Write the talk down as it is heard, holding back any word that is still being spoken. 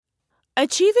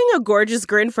Achieving a gorgeous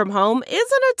grin from home isn't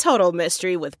a total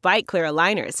mystery with Bite Clear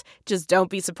aligners. Just don't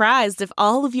be surprised if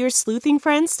all of your sleuthing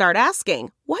friends start asking,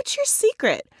 "What's your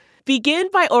secret?" Begin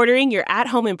by ordering your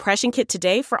at-home impression kit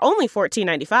today for only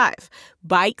 $14.95.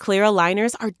 Bite Clear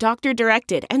aligners are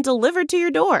doctor-directed and delivered to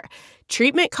your door.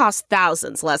 Treatment costs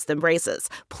thousands less than braces.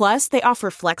 Plus, they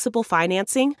offer flexible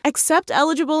financing, accept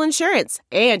eligible insurance,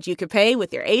 and you can pay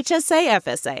with your HSA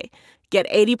FSA. Get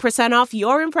 80% off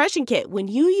your impression kit when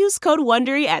you use code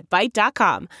WONDERY at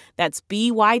Byte.com. That's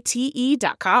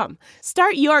BYTE.com.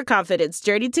 Start your confidence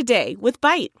journey today with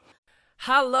Byte.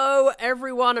 Hello,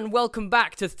 everyone, and welcome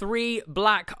back to Three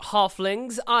Black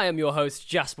Halflings. I am your host,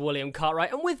 Jasper William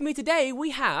Cartwright, and with me today we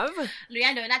have...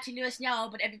 Leandro Unati Lewis now,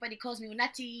 but everybody calls me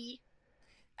Unati.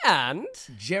 And...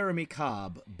 Jeremy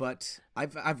Cobb, but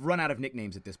I've run out of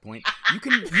nicknames at this point. You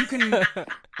can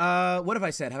what have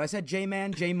I said? Have I said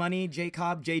J-Man, J-Money,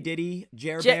 J-Cobb, J-Diddy,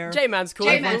 Jer-Bear? J-Man's cool.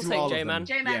 J-Man. We'll take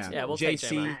J-Man. Yeah, we'll JC, take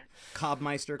J-Man.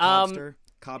 Cobbmeister, Cobster,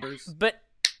 Cobbers. But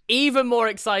even more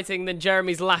exciting than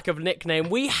Jeremy's lack of nickname,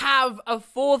 we have a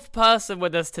fourth person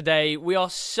with us today. We are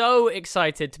so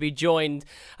excited to be joined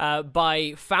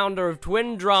by founder of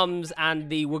Twin Drums and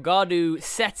the Wagadu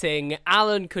setting,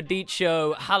 Allan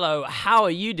Cudicio. Hello, how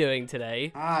are you doing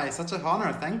today? Hi, such an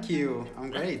honor. Thank you. I'm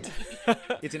great.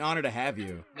 It's an honor to have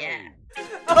you. Yeah.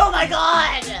 Oh my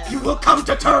god! You will come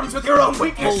to terms with your own Full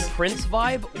weakness. Prince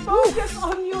vibe? Focus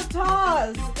on your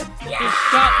task.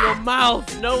 Just shut your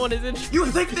mouth. No one is interested. You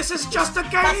think this is just a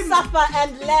game? Suffer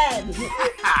and learn.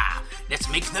 Let's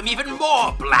make them even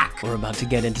more black. We're about to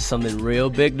get into something real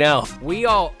big now. We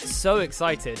are so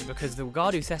excited because the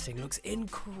Wagadu setting looks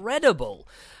incredible.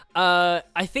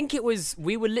 I think we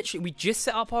just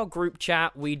set up our group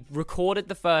chat, we recorded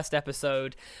the first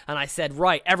episode, and I said,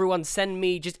 right, everyone send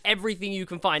me just everything you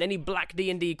can find, any black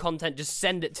D&D content, just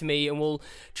send it to me, and we'll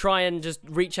try and just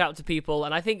reach out to people.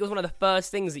 And I think it was one of the first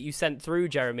things that you sent through,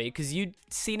 Jeremy, because you'd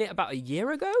seen it about a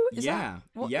year ago? Is that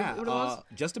what it was?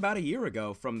 Just about a year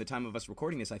ago from the time of us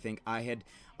recording this, I think I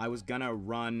was gonna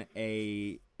run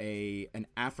an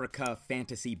Africa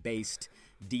fantasy-based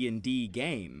D&D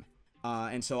game.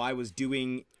 And so I was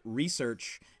doing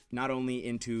research not only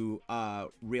into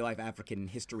real-life African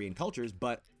history and cultures,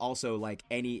 but also like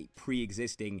any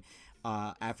pre-existing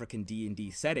African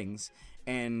D&D settings.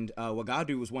 And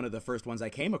Wagadu was one of the first ones I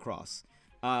came across.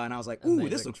 And I was like, ooh, Amazing.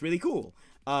 This looks really cool.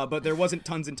 But there wasn't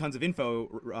tons and tons of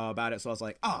info about it, so I was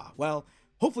like, well,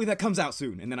 hopefully that comes out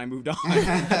soon. And then I moved on.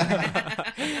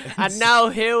 And now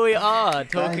here we are,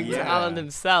 talking to Yeah. Allan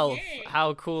himself.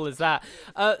 How cool is that?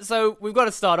 So we've got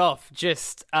to start off.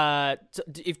 Just tell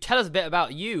us a bit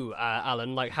about you,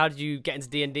 Allan. Like, how did you get into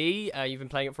D&D? You've been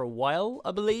playing it for a while,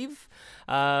 I believe.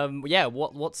 Share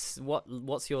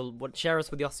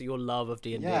us with us your love of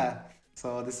D&D. Yeah.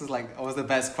 So this is like always the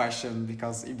best question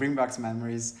because it brings back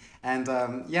memories. And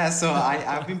so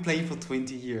I've been playing for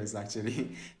 20 years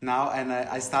actually now. And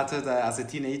I started as a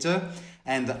teenager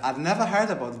and I've never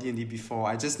heard about D&D before.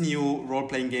 I just knew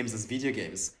role-playing games as video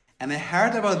games. And I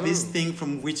heard about this thing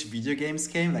from which video games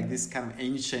came, like this kind of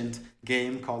ancient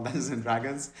game called Dungeons and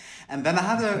Dragons. And then I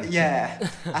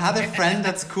had a friend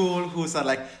at school who said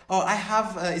like, oh, I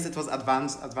have, it was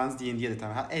advanced D&D at the time.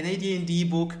 I had an AD&D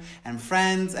book and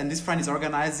friends, and this friend is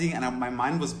organizing, and my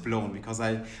mind was blown because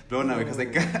I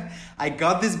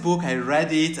got this book, I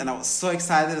read it, and I was so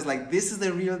excited. It's like, this is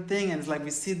the real thing, and it's like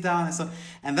we sit down,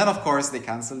 and then of course they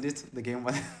canceled it. The game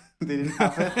didn't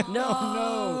happen.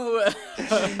 No.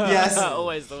 Yes.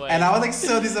 Always the way. And I was like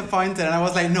so disappointed, and I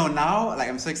was like, no, now like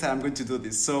I'm so excited, I'm going to do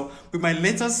this. So with my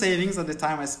little savings at the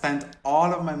time, I spent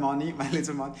all of my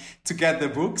little money to get the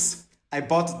books. I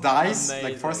bought dice,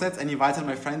 like 4 sets, and invited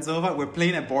my friends over. We're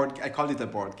playing a board. I called it a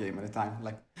board game at the time.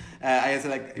 Like, I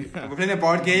said, like, we're playing a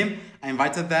board game. I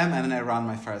invited them, and then I ran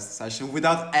my first session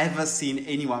without ever seeing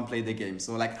anyone play the game.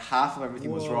 So like half of everything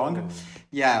was wrong.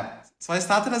 Yeah. So I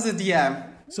started as a DM.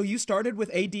 So you started with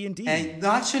AD&D?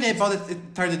 No, actually, I bought the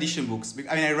third edition books.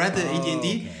 I mean, I read the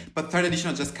AD&D, but third edition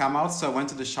had just come out. So I went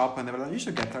to the shop, and they were like, you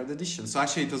should get third edition. So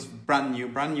actually, it was brand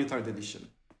new third edition.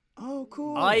 Oh,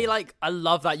 cool. I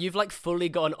love that. You've like fully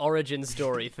got an origin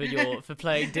story for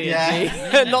playing D&D.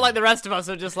 Yeah. Not like the rest of us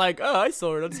are just like, oh, I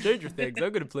saw it on Stranger Things,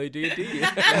 I'm gonna play D&D.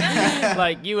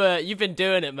 Like you've been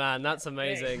doing it, man. That's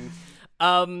amazing.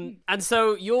 And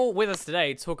so you're with us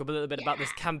today to talk a little bit about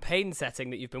this campaign setting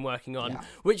that you've been working on,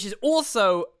 which is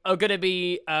also going to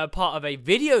be part of a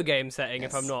video game setting,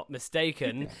 if I'm not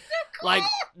mistaken. Like,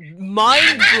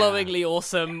 mind-blowingly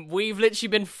awesome. We've literally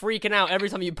been freaking out every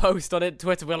time you post on it,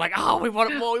 Twitter. We're like, oh, we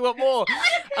want more, we want more.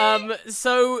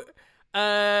 So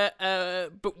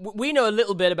But we know a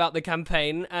little bit about the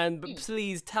campaign, but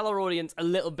please tell our audience a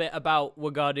little bit about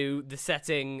Wagadu, the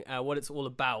setting, what it's all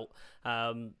about,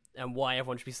 and why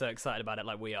everyone should be so excited about it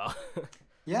like we are.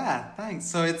 Yeah, thanks.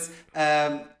 So it's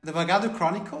the Wagadu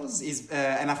Chronicles is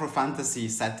an Afro fantasy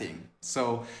setting.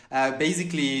 So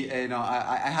basically,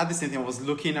 I had this thing. I was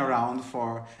looking around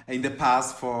for in the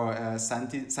past for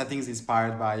settings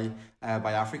inspired by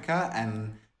Africa,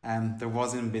 and there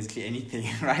wasn't basically anything,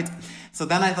 right? So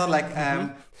then I thought,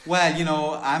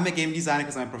 I'm a game designer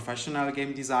because I'm a professional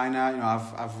game designer.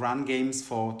 I've run games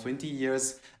for 20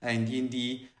 years in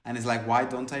D&D. And it's like, why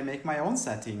don't I make my own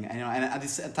setting? And at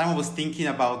this time I was thinking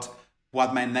about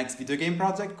what my next video game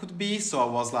project could be. So I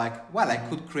was like, well, I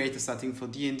could create a setting for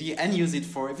D&D and use it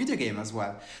for a video game as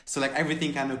well. So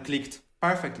everything kind of clicked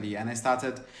perfectly. And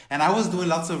I was doing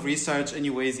lots of research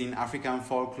anyways in African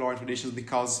folklore and traditions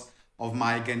because of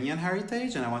my Ghanaian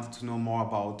heritage. And I wanted to know more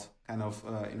about kind of,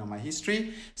 my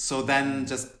history. So then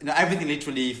just, everything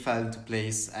literally fell into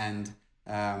place. And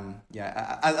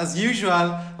as usual,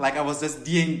 I was just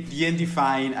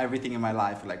de-identifying everything in my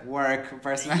life, like work,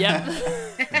 personal. Yep.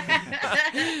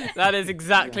 That is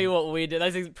exactly what we did.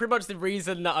 That's pretty much the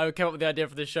reason that I came up with the idea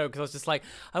for the show, because I was just like,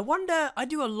 I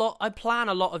plan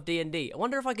a lot of D&D. I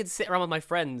wonder if I could sit around with my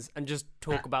friends and just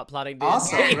talk about planning D&D.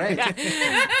 Awesome, great.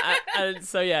 And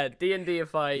so yeah,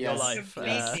 D&Dify your life.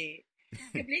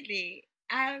 Completely.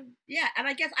 And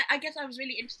I guess I was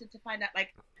really interested to find out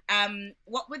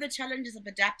what were the challenges of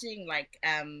adapting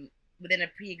within a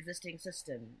pre-existing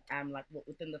system,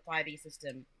 within the 5e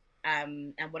system,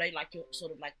 and what are your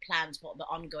sort of plans for the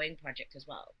ongoing project as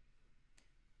well?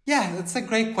 Yeah, that's a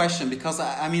great question because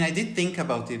I did think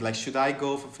about it. Should I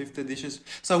go for 5th edition?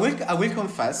 So I will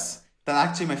confess that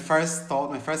actually my first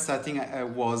setting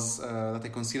that I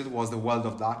considered was the World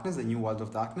of Darkness, the new World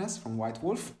of Darkness from White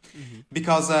Wolf,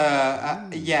 because I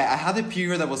had a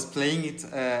period I was playing it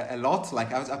a lot.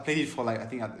 I played it for I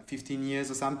think 15 years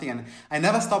or something, and I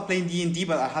never stopped playing D&D,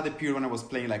 but I had a period when I was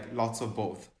playing lots of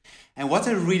both. And what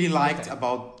I really liked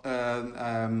about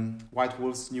White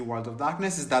Wolf's new World of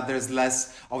Darkness is that there's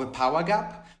less of a power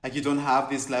gap. You don't have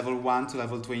this level 1 to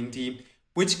level 20,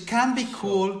 which can be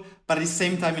cool, but at the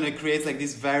same time, it creates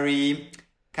this very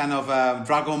kind of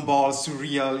Dragon Ball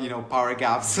surreal, power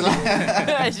gaps. Sure.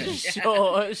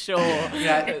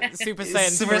 Yeah. Super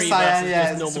Saiyan 3 versus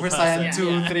just normal Super person.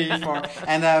 Saiyan 2, 3, 4.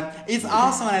 And it's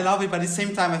awesome and I love it, but at the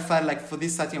same time, I felt for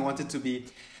this setting, I wanted to be...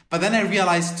 But then I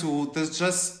realized too, there's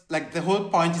just, the whole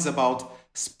point is about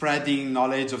spreading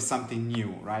knowledge of something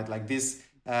new, right?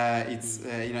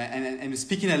 And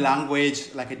speaking a language,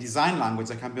 a design language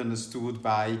that can be understood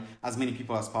by as many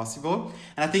people as possible.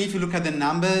 And I think if you look at the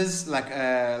numbers, for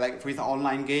an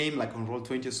online game, on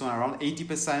Roll20 or so on, around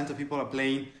 80% of people are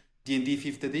playing D&D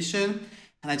 5th edition.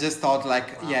 And I just thought,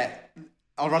 I'd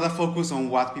rather focus on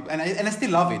what people... And I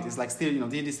still love it. It's still,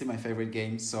 D&D is still my favorite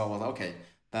game. So I was like, okay,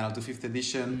 then I'll do 5th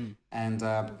edition. And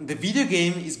the video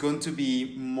game is going to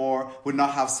be will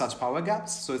not have such power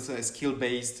gaps. So it's a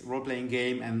skill-based role-playing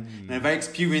game. And a very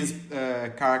experienced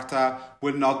character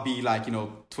will not be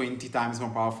 20 times more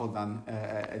powerful than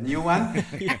a new one.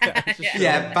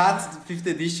 But 5th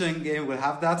edition game will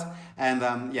have that.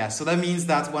 And so that means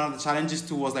that one of the challenges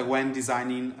too was when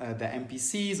designing the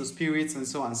NPCs or spirits and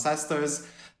so ancestors,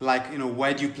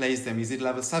 where do you place them? Is it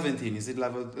level 17? Is it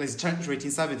challenge rating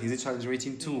 17? Is it challenge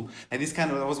rating 2?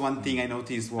 That was one thing I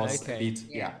noticed was a bit,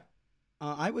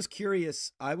 I was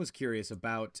curious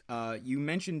about, you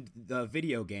mentioned the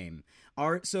video game.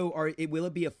 Will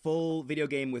it be a full video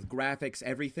game with graphics,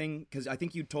 everything? Because I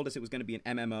think you told us it was going to be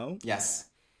an MMO. Yes,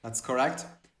 that's correct.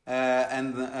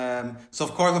 So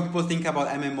of course when people think about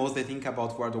MMOs, they think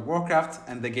about World of Warcraft,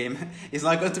 and the game is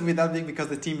not going to be that big because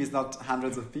the team is not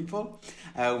hundreds of people.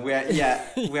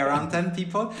 We're around 10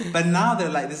 people. But now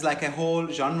there's a whole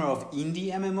genre of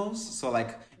indie MMOs. So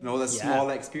the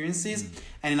smaller experiences.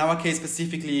 And in our case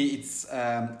specifically, it's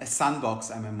a sandbox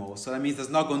MMO. So that means there's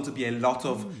not going to be a lot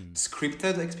of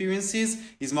scripted experiences.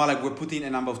 It's more we're putting a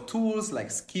number of tools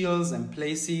skills and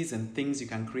places and things you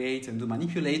can create and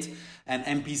manipulate, and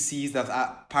NPCs that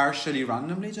are partially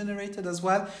randomly generated as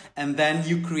well. And then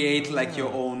you create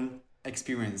your own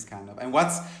experience kind of. And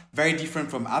what's very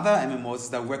different from other MMOs is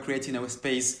that we're creating a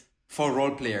space for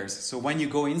role players. So when you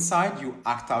go inside, you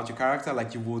act out your character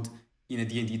like you would in a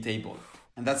D&D table.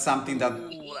 And that's something that,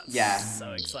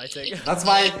 so exciting. That's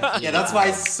why, that's why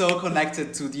it's so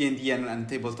connected to D&D and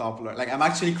tabletop. I'm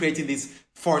actually creating this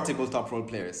for tabletop role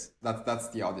players. That's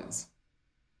the audience.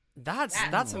 That's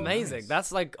amazing. Nice.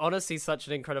 That's like honestly such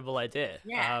an incredible idea.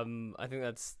 Yeah. I think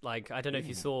that's like, I don't know if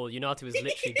you saw, Unati was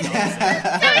literally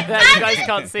dancing. You guys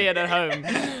can't see it at home.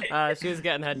 She was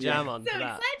getting her jam on So for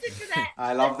that. excited for that.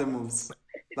 I love the moves.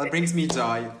 That brings me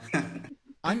joy.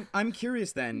 I'm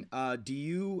curious then, do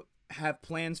you have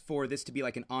plans for this to be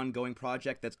like an ongoing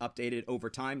project that's updated over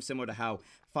time, similar to how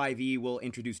 5e will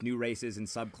introduce new races and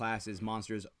subclasses,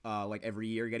 monsters, like every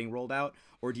year getting rolled out?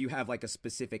 Or do you have like a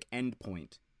specific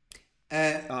endpoint?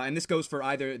 And this goes for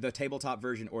either the tabletop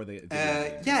version or the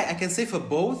yeah, I can say for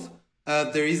both,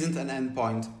 there isn't an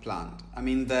endpoint planned. I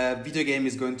mean, the video game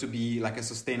is going to be like a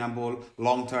sustainable,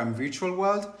 long-term virtual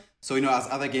world. So, as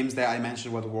other games there, I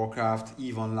mentioned World of Warcraft,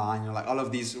 EVE Online, like all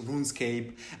of these,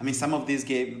 RuneScape. I mean, some of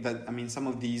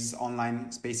these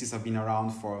online spaces have been around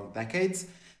for decades.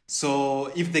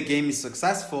 So if the game is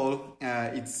successful,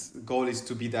 its goal is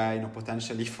to be there,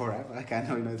 potentially forever. Like I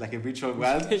know, it's like a virtual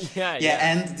world. Yeah.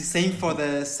 And the same for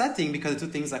the setting, because the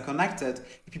two things are connected.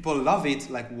 If people love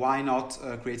it, like why not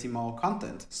creating more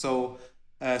content? So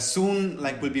soon,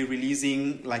 like we'll be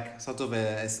releasing like sort of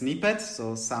a snippet.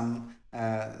 So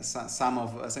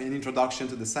an introduction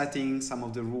to the setting, some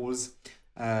of the rules,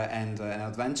 and an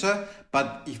adventure.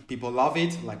 But if people love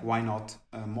it, like why not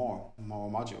more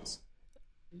modules?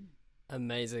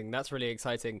 Amazing. That's really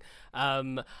exciting.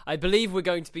 I believe we're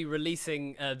going to be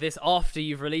releasing this after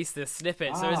you've released this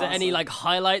snippet. So is there any like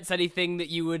highlights, anything that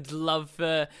you would love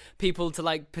for people to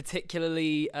like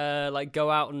particularly like go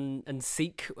out and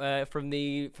seek from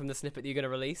the snippet that you're going to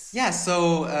release? Yeah,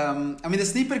 so I mean the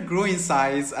snippet grew in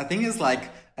size. I think it's like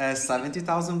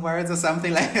 70,000 words or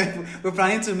something. Like we're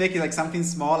planning to make it like something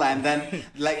smaller, and then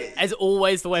like as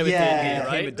always the way we're doing it,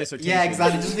 right? A dissertation. Yeah,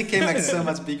 exactly. It just became like so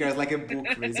much bigger. It's like a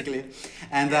book basically.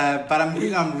 And but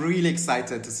I'm really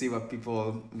excited to see what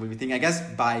people will be thinking. I guess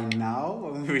by now,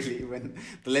 when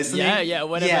the listening.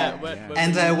 Whenever.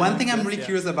 And one thing I'm really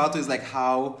curious about is like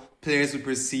how players will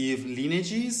perceive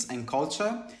lineages and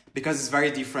culture, because it's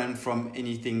very different from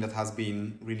anything that has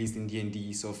been released in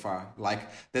D&D so far. Like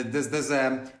there's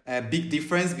a big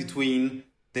difference between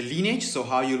the lineage, so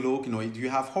how you look, do you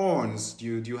have horns?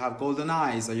 Do you have golden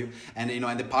eyes?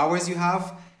 And the powers you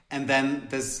have? And then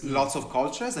there's lots of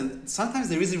cultures, and sometimes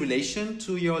there is a relation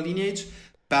to your lineage,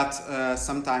 but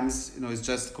sometimes it's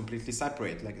just completely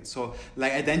separate.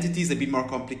 Like identity is a bit more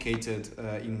complicated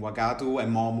in Wagadu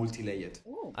and more multi-layered.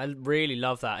 I really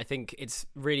love that. I think it's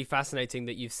really fascinating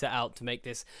that you've set out to make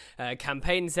this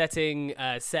campaign setting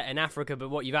set in Africa, but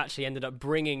what you've actually ended up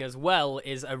bringing as well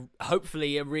is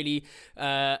hopefully a really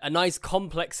a nice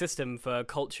complex system for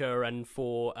culture and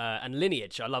for and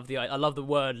lineage. I love the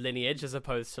word lineage as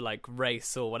opposed to like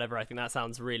race or whatever. I think that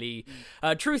sounds really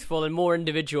truthful and more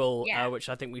individual, which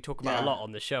I think we talk about a lot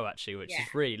on the show actually, which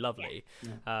is really lovely.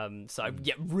 So I'm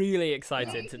really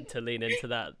excited to lean into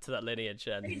that lineage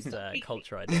and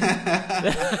culture idea.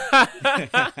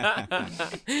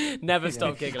 Never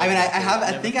stop giggling. I mean,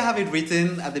 I think I have it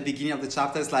written at the beginning of the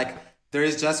chapter. It's like there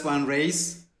is just one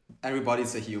race.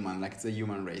 Everybody's a human, like it's a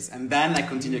human race. And then I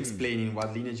continue explaining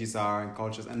what lineages are and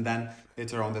cultures, and then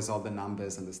later on there's all the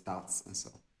numbers and the stats and so.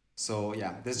 So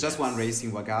yeah, there's just one race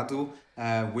in Wagadu,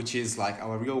 which is like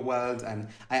our real world, and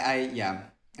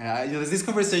there's this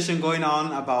conversation going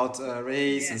on about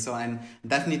race and so on. And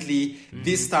definitely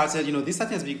this started, this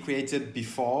setting has been created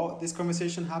before this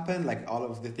conversation happened, like all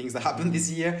of the things that happened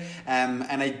this year. And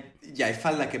I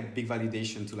felt like a big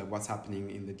validation to like what's happening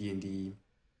in the D&D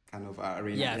kind of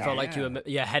arena. Yeah, it felt like you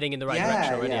were heading in the right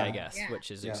direction already, I guess,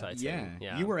 which is exciting.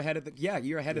 Yeah, you were ahead of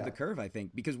the curve, I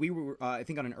think, because we were, I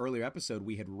think on an earlier episode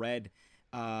we had read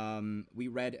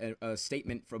a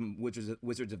statement from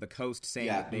Wizards of the Coast saying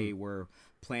that they were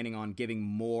planning on giving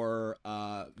more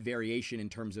variation in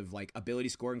terms of like ability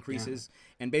score increases,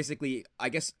 and basically I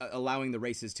guess allowing the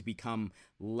races to become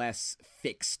less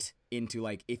fixed into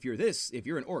like, if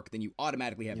you're an orc, then you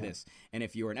automatically have this, and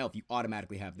if you're an elf, you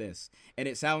automatically have this. And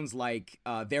it sounds like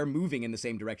they're moving in the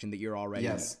same direction that you're already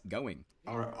going.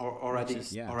 Already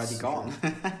gone.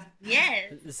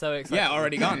 Yes. So exciting. Yeah,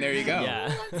 already gone. There you go. Yeah.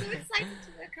 Oh, I'm so excited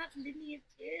to work out lineages.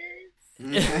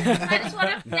 I just want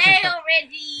to play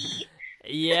already.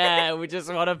 Yeah, we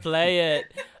just want to play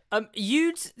it.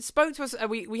 You'd spoke to us,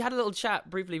 we had a little chat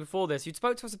briefly before this. You'd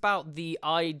spoke to us about the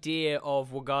idea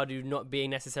of Wagadu not being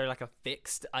necessarily like a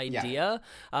fixed idea.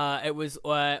 It was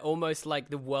almost like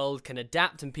the world can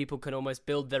adapt and people can almost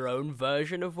build their own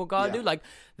version of Wagadu. Yeah. Like,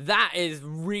 that is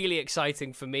really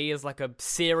exciting for me as like a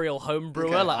serial home brewer.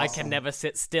 Okay, like, awesome. I can never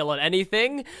sit still on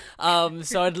anything.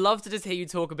 So I'd love to just hear you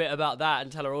talk a bit about that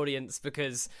and tell our audience,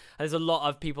 because there's a lot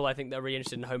of people I think that are really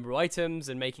interested in homebrew items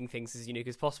and making things as unique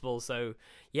as possible. So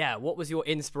what was your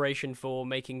inspiration for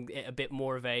making it a bit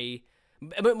more of a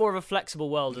flexible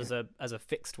world as a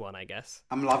fixed one, I guess?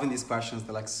 I'm loving these questions.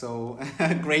 They're like so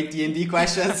great D&D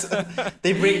questions.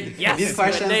 They bring yes, these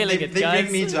questions. They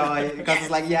bring me joy because it's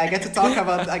like, I get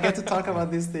to talk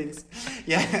about these things.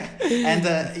 Yeah,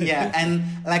 and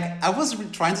like I was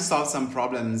trying to solve some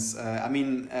problems.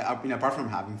 Apart from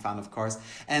having fun, of course.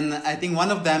 And I think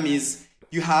one of them is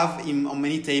you have on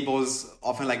many tables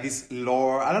often like this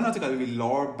lore. I don't know how to call it,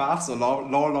 lore buffs or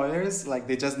lore lawyers. Like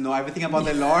they just know everything about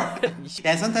the lore.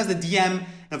 And sometimes the DM,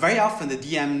 very often the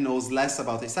DM knows less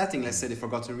about a setting. Let's say the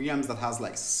Forgotten Realms that has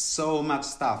like so much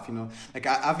stuff. Like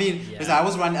I've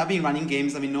been running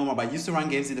games. No more, but I used to run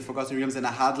games in the Forgotten Realms, and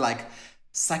I had like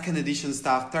second edition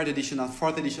stuff, third edition, and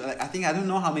fourth edition. I think I don't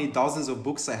know how many dozens of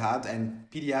books I had and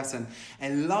PDFs and a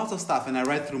lot of stuff, and I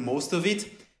read through most of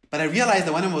it. But I realized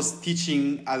that when I was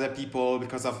teaching other people,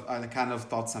 because I kind of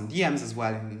taught some DMs as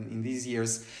well in these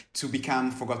years to become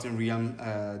Forgotten Realm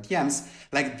DMs,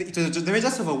 like they were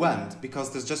just overwhelmed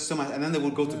because there's just so much. And then they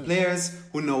would go to players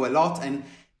who know a lot, and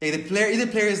the player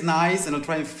is nice and they'll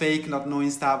try and fake not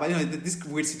knowing stuff. But this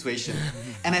weird situation.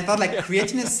 And I thought like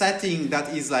creating a setting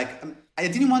that is like, I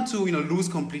didn't want to lose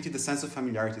completely the sense of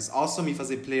familiarity. It's awesome if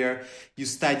as a player you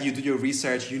study, you do your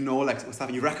research, like stuff,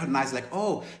 and you recognize like,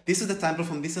 oh, this is the temple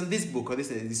from this and this book, or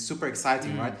this is super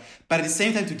exciting, right? But at the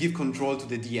same time to give control to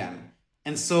the DM.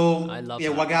 And so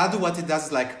Wagadu, what it does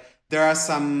is like there are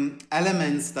some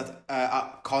elements that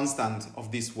are constant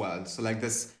of this world. So like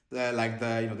this,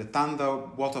 the thunder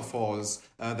waterfalls.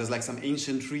 There's like some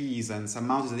ancient trees and some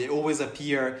mountains. They always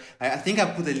appear. I think I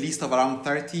put a list of around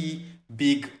 30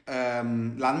 big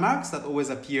landmarks that always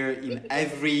appear in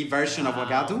every version of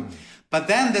Wagadu. But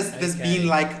then there's been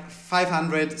like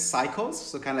 500 cycles,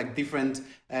 so kind of like different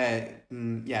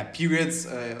periods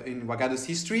in Wagadu's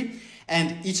history,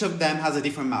 and each of them has a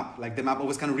different map. Like the map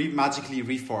always kind of magically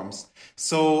reforms.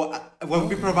 So we'll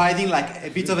be providing like a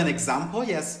bit of an example,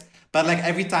 yes, but like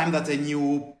every time that a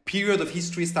new period of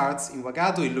history starts in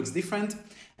Wagadu, it looks different.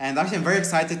 And actually I'm very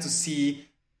excited to see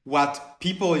what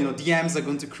people, DMs are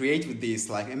going to create with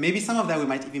this. Like, and maybe some of them we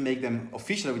might even make them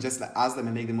official. We just like ask them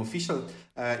and make them official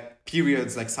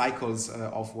periods, like cycles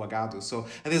of Wagadu. So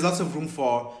there's lots of room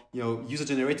for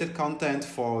user-generated content,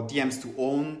 for DMs to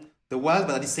own the world,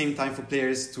 but at the same time for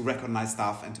players to recognize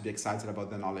stuff and to be excited about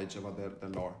the knowledge, about the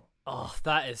lore. Oh,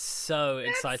 that is so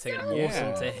exciting and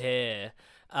awesome to hear.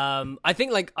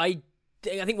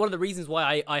 I think one of the reasons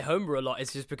why I homebrew a lot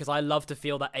is just because I love to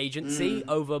feel that agency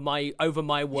over my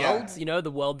world,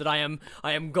 the world that I am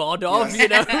god of,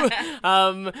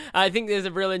 I think there's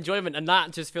a real enjoyment, and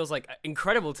that just feels like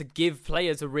incredible to give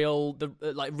players give DMs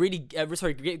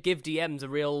a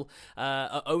real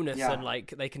onus, and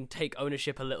like they can take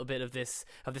ownership a little bit of this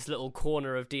little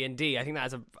corner of D&D. I think that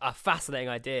is a fascinating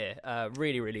idea.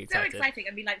 Really, really exciting. So exciting.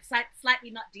 I mean, like slightly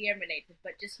not DM related,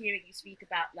 but just hearing you speak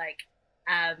about like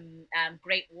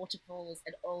great waterfalls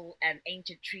and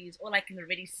ancient trees. All I can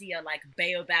already see are like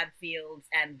baobab fields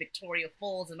and Victoria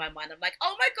Falls in my mind. I'm like,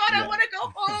 oh my god, I want to go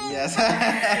home. Yes.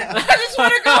 I just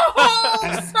want to go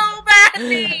home so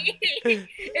badly.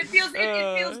 It feels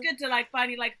good to like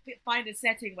finally like find a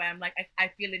setting where I'm like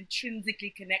I feel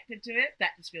intrinsically connected to it. That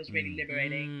just feels really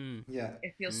liberating. Yeah,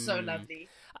 it feels so lovely.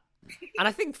 And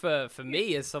I think for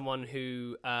me, as someone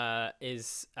who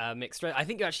is mixed race, I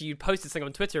think you posted something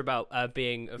on Twitter about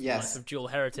being of dual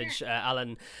heritage,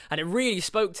 Allan, and it really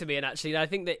spoke to me. And actually, I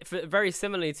think that very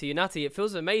similarly to you, Natty, it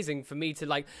feels amazing for me to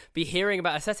like be hearing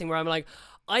about a setting where I'm like,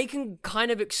 I can kind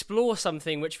of explore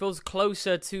something which feels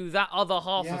closer to that other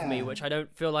half of me, which I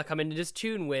don't feel like I'm in this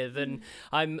tune with, and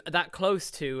I'm that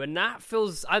close to, and that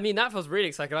feels really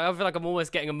exciting. I feel like I'm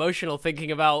almost getting emotional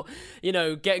thinking about,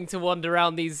 getting to wander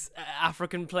around these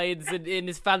African plains in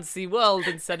this fantasy world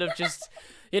instead of just,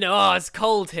 it's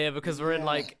cold here because we're in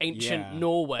like ancient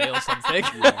Norway or something.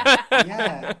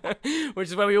 Which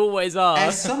is where we always are.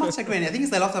 And so much agree. I think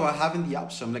it's a lot about having the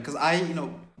option, because I,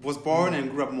 was born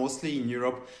and grew up mostly in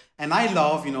Europe, and I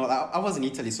love, I was in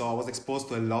Italy, so I was exposed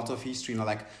to a lot of history.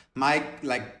 Like my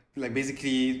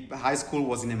basically high school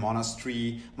was in a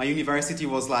monastery. My university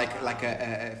was like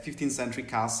a 15th century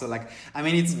castle. Like, I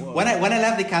mean, it's when I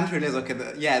left the country, I realized, okay,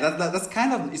 that's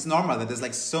kind of, it's normal that there's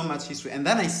like so much history, and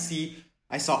then I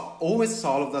always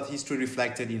saw all of that history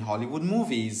reflected in Hollywood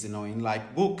movies, in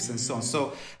like books and so on.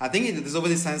 So I think there's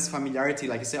always a sense of familiarity,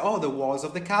 like you say, the walls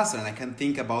of the castle. And I can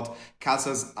think about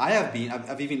castles I've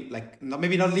even like,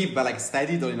 maybe not lived, but like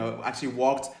studied or, actually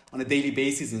walked on a daily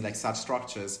basis in like such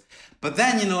structures. But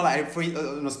then,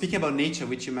 speaking about nature,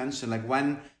 which you mentioned, like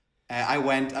when I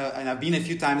went, and I've been a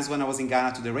few times when I was in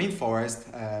Ghana to the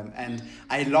rainforest, and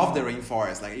I love the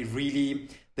rainforest. Like it really,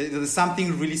 there's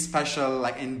something really special,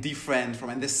 like, and different from,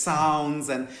 and the sounds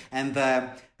and the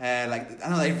like, I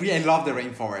don't know, I love the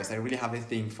rainforest. I really have a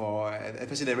thing for,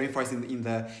 especially the rainforest in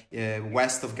the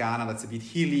west of Ghana. That's a bit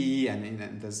hilly,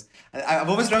 and there's, I've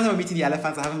always dreamt of meeting the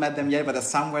elephants. I haven't met them yet, but there's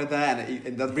somewhere there,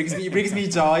 and that brings me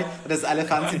joy. There's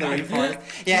elephants in the rainforest.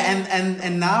 Yeah,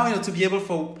 and now, you know, to be able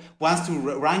for once to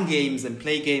run games and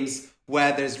play games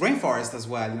where there's rainforest as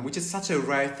well, you know, which is such a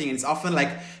rare thing. It's often like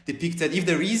depicted, if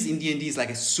there is in D&D, it's like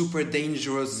a super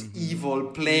dangerous, evil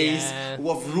place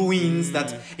of ruins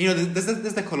that, you know,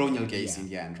 there's the colonial gaze in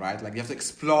the end, right? Like you have to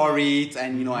explore it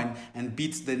and, you know, and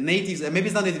beat the natives. And maybe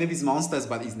it's not natives, maybe it's monsters,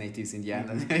 but it's natives in the end.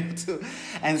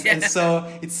 And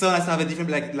so it's so nice to have a different,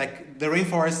 like the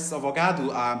rainforests of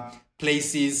Wagadu are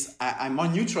places are more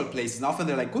neutral places, and often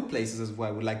they're like good places as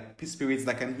well, with like spirits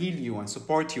that can heal you and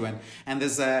support you, and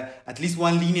there's at least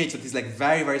one lineage that is like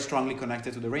very, very strongly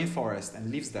connected to the rainforest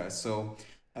and lives there. So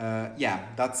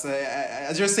that's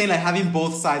as you're saying, like having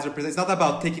both sides represent. It's not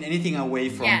about taking anything away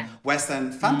from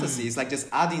Western fantasy. It's like just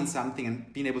adding something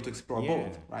and being able to explore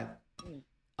both, right?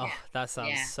 Oh, that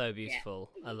sounds so beautiful.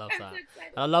 Yeah. I love that.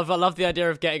 So I love the idea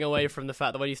of getting away from the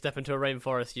fact that when you step into a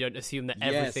rainforest, you don't assume that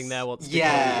everything there wants to kill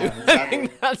you. Exactly. I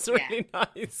think that's really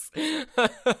nice.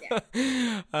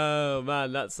 Oh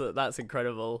man, that's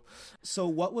incredible. So,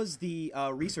 what was the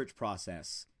research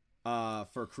process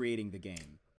for creating the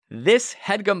game? This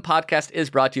HeadGum podcast is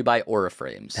brought to you by Aura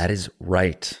Frames. That is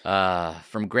right.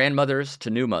 From grandmothers to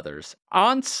new mothers,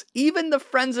 aunts, even the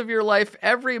friends of your life,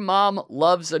 every mom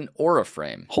loves an Aura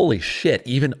Frame. Holy shit,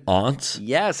 even aunts?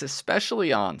 Yes,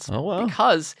 especially aunts. Oh, wow.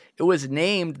 Because it was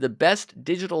named the best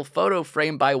digital photo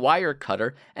frame by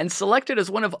Wirecutter and selected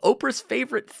as one of Oprah's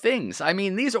favorite things. I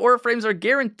mean, these Aura Frames are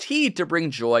guaranteed to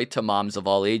bring joy to moms of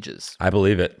all ages. I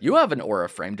believe it. You have an Aura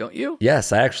Frame, don't you?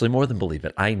 Yes, I actually more than believe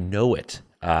it. I know it.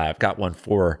 I've got one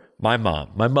for my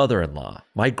mom, my mother-in-law,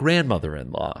 my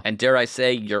grandmother-in-law. And dare I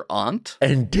say, your aunt?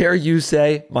 And dare you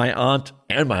say, my aunt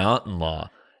and my aunt-in-law.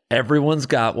 Everyone's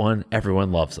got one.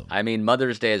 Everyone loves them. I mean,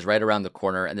 Mother's Day is right around the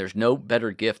corner, and there's no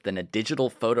better gift than a digital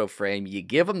photo frame. You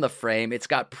give them the frame. It's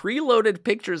got preloaded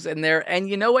pictures in there, and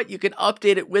you know what? You can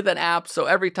update it with an app, so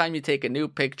every time you take a new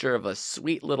picture of a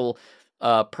sweet little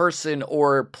person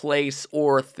or place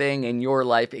or thing in your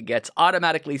life, it gets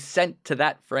automatically sent to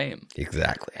that frame.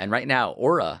 Exactly. And right now,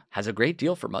 Aura has a great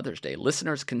deal for Mother's Day.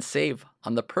 Listeners can save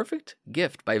on the perfect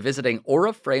gift by visiting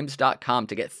auraframes.com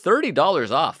to get $30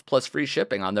 off plus free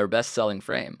shipping on their best-selling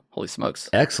frame. Holy smokes.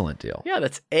 Excellent deal. Yeah,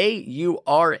 that's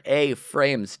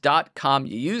auraframes.com.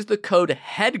 You use the code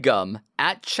HEADGUM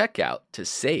at checkout to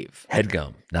save.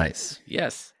 HeadGum. Nice.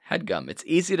 Yes. HeadGum. It's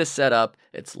easy to set up.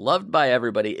 It's loved by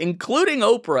everybody, including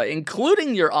Oprah,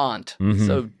 including your aunt. Mm-hmm.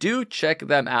 So do check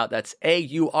them out. That's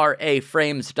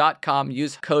auraframes.com.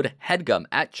 Use code HEADGUM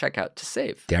at checkout to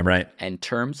save. Damn right. And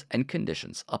terms and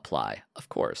conditions apply, of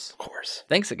course. Of course.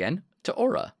 Thanks again to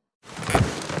Aura.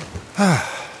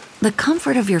 The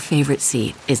comfort of your favorite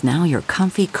seat is now your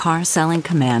comfy car selling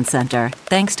command center,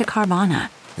 thanks to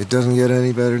Carvana. It doesn't get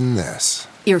any better than this.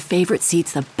 Your favorite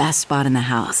seat's the best spot in the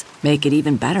house. Make it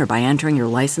even better by entering your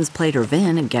license plate or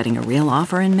VIN and getting a real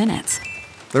offer in minutes.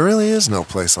 There really is no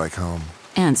place like home.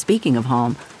 And speaking of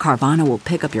home, Carvana will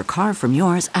pick up your car from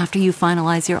yours after you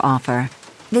finalize your offer.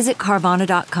 Visit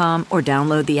Carvana.com or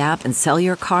download the app and sell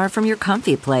your car from your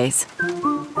comfy place.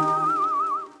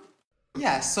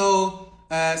 Yeah, so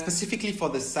specifically for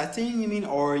the setting, you mean,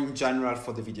 or in general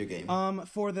for the video game?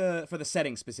 For the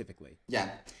setting specifically. Yeah.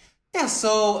 Yeah,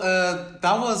 so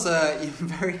that was that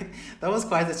was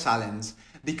quite a challenge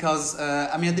because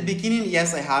I mean, at the beginning,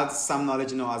 yes, I had some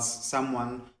knowledge, you know, as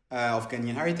someone of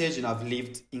Ghanaian heritage, you know, I've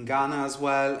lived in Ghana as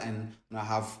well, and you know, I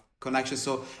have connections.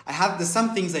 So there's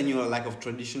some things I knew, like of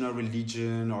traditional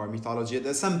religion or mythology.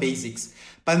 There's some basics,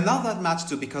 but not that much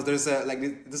too, because there's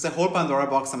a whole Pandora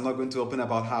box I'm not going to open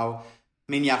about how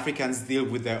many Africans deal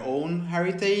with their own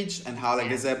heritage and how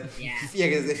there's a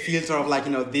filter of like,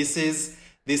 you know, this is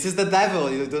the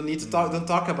devil. You don't need to don't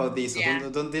talk about this. Or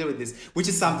don't deal with this. Which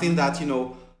is something that, you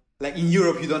know, like in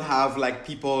Europe, you don't have like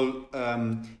people,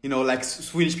 you know, like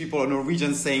Swedish people or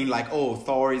Norwegians saying like, "Oh,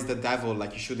 Thor is the devil."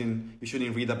 Like you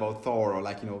shouldn't read about Thor, or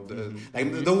like, you know,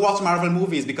 don't watch Marvel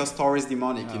movies because Thor is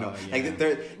demonic. You know, you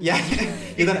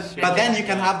know. But then you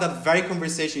can have that very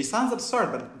conversation. It sounds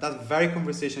absurd, but that very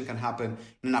conversation can happen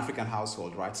in an African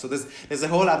household, right? So there's a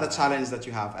whole other challenge that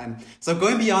you have, and so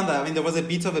going beyond that, I mean, there was a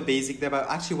bit of a basic there, but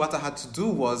actually what I had to do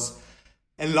was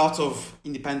a lot of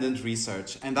independent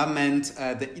research, and that meant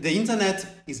the internet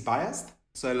is biased,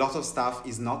 so a lot of stuff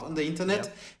is not on the internet.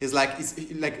 It's like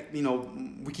you know,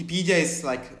 Wikipedia is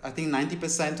like, I think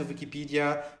 90% of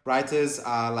Wikipedia writers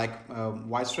are like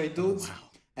white straight dudes.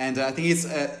 And I think it's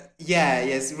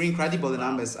it's really incredible, the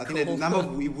numbers. I think that the number of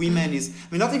women is,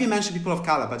 I mean, not even mention people of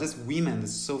color, but just women.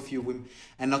 There's so few women,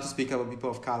 and not to speak about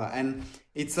people of color. And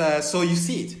it's so you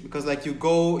see it because like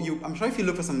I'm sure if you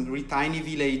look for some really tiny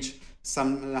village,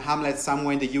 some hamlet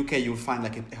somewhere in the UK, you'll find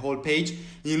like a whole page.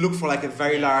 You look for like a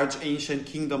very large ancient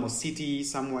kingdom or city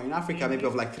somewhere in Africa, maybe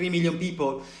of like 3 million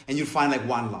people, and you'll find like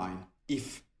one line,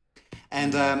 if.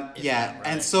 And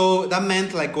and so that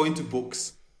meant like going to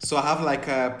books. So I have like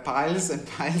piles and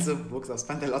piles of books. I've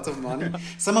spent a lot of money.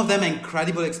 Some of them are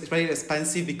incredibly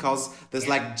expensive because there's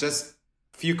like just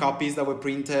few copies that were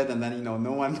printed, and then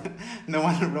no one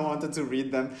wanted to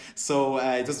read them. So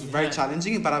it was very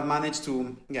challenging. But I've managed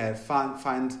to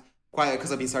find quite,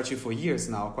 because I've been searching for years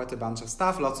now, quite a bunch of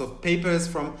stuff. Lots of papers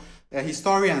from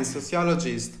historians,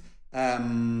 sociologists.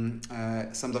 Some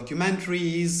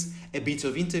documentaries, a bit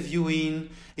of interviewing.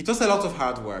 It was a lot of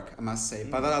hard work, I must say,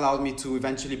 but that allowed me to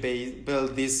eventually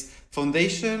build this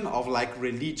foundation of like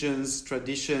religions,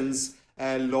 traditions,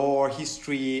 lore,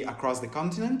 history across the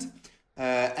continent.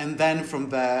 And then from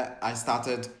there, I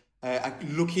started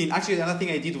looking. Actually, another thing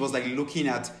I did was like looking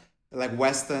at like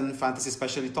Western fantasy,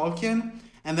 especially Tolkien.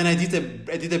 And then I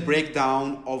did a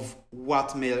breakdown of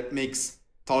what makes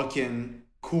Tolkien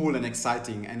cool and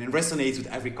exciting, and it resonates with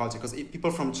every culture, because people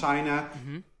from China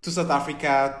to South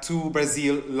Africa to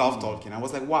Brazil love Tolkien. I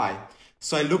was like, why?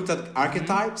 So I looked at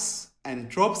archetypes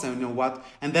and tropes and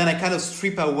and then I kind of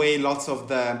strip away lots of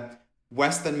the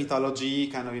Western mythology,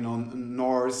 kind of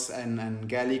Norse and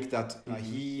Gaelic that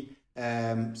he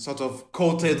sort of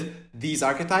quoted these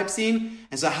archetypes in.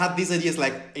 And so I had these ideas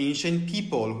like ancient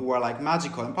people who are like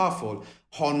magical and powerful,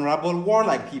 honorable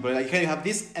warlike people, like you have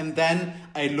this. And then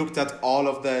I looked at all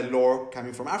of the lore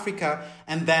coming from Africa,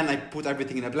 and then I put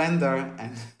everything in a blender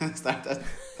and started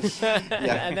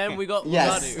and then we got Wagadu.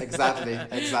 Yes, exactly.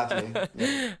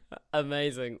 Yeah.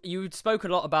 Amazing. You spoke a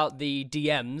lot about the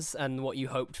DMs and what you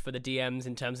hoped for the DMs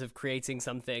in terms of creating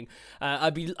something.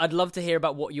 I'd love to hear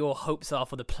about what your hopes are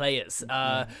for the players,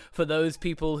 for those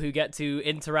people who get to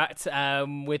interact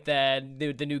with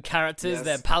the new characters,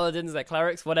 their paladins, their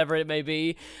clerics, whatever it may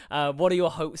be. What are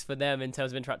your hopes for them in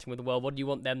terms of interacting with the world? What do you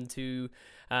want them to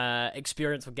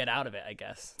experience or get out of it, I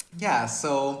guess? Yeah,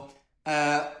 so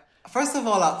first of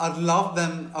all, I love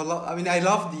them. I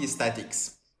love the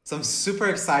aesthetics. So I'm super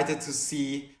excited to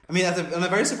see, on a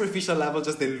very superficial level,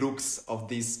 just the looks of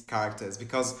these characters.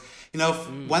 Because,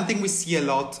 one thing we see a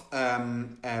lot,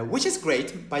 which is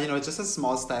great, but, it's just a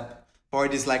small step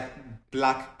forward, is like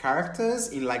black characters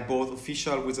in like both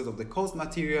official Wizard of the Coast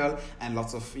material and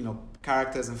lots of,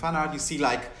 characters and fan art. You see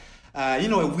like,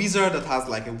 a wizard that has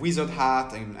like a wizard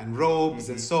hat and robes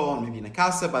and so on, maybe in a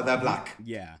castle, but they're black.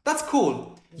 Yeah. That's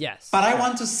cool. Yes. But I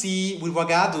want to see with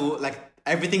Wagadu, like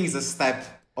everything is a step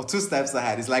or 2 steps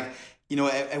ahead. It's like,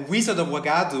 a wizard of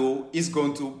Wagadu is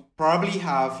going to probably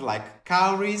have like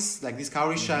cowries, like these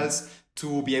cowrie shells,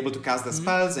 to be able to cast the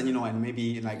spells and, and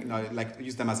maybe like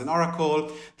use them as an oracle.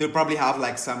 They'll probably have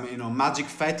like some, magic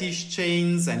fetish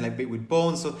chains and like with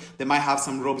bones. So they might have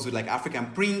some robes with like African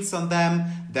prints on them,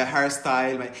 their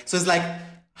hairstyle. So it's like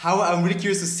how I'm really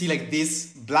curious to see like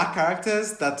these black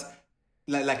characters that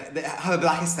like they have a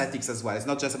black aesthetics as well. It's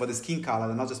not just about the skin color.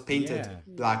 They're not just painted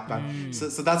black. But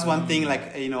so that's one thing, like,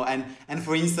 and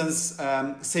for instance,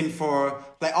 same for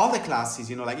like all the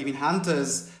classes, like even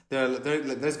hunters,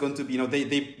 there's going to be,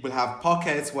 they will have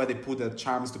pockets where they put the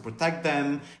charms to protect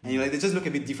them. And, they just look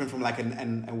a bit different from like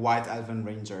a white elven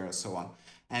ranger or so on.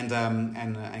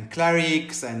 And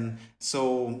clerics. And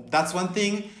so that's one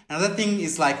thing. Another thing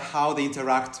is like how they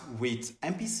interact with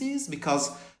NPCs,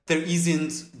 because there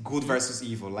isn't good versus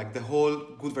evil. Like the whole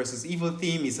good versus evil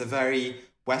theme is a very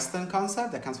Western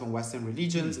concept that comes from Western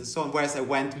religions and so on. Whereas I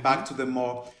went back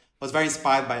to was very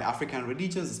inspired by African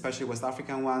religions, especially West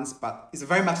African ones, but it's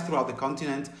very much throughout the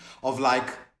continent of like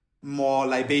more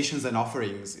libations and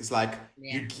offerings. It's like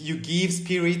you give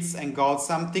spirits and gods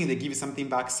something, they give you something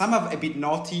back. Some are a bit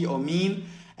naughty or mean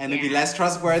and maybe less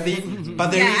trustworthy,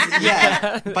 but there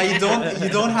is, but you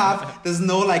don't have, there's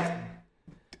no like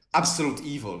absolute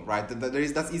evil, right?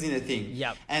 That's isn't a thing.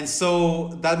 Yep. And so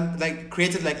that like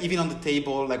created like even on the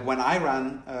table, like when I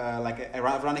ran I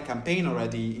ran a campaign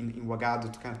already in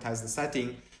Wagadu to kind of test the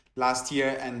setting last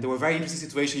year, and there were very interesting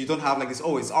situations. You don't have like this,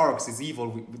 it's orcs, it's evil,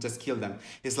 we just kill them.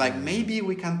 It's like maybe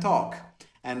we can talk.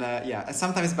 And and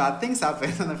sometimes bad things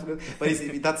happen,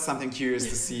 but that's something curious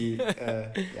to see.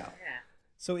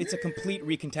 So it's a complete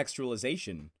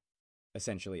recontextualization,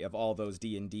 essentially, of all those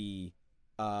D&D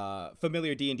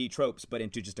familiar D&D tropes, but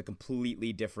into just a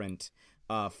completely different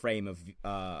frame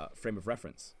of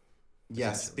reference.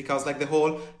 Yes, because like the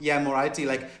whole morality,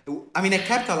 like I mean, I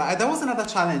kept a lot. That was another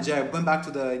challenge. Yeah, going back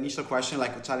to the initial question,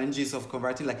 like challenges of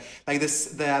converting, like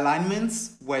the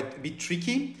alignments were a bit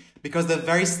tricky because they're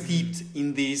very steeped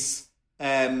in this.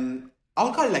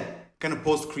 I'll call it like kind of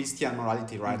post-Christian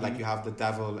morality, right? Like you have the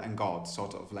devil and God,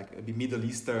 sort of like a Middle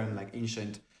Eastern, like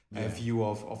ancient view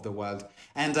of the world,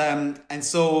 and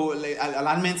so like,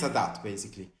 alignments are that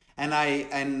basically.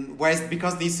 And whereas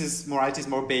because this is morality is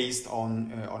more based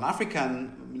on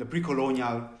African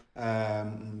pre-colonial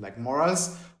like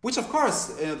morals, which of course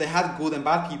they had good and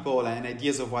bad people and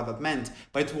ideas of what that meant,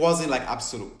 but it wasn't like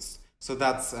absolutes. So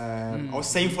that's or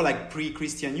same for like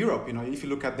pre-Christian Europe. If you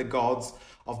look at the gods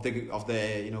of the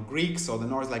Greeks or the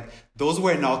Norse, like those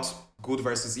were not good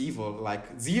versus evil.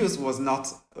 Like Zeus was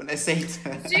not a saint.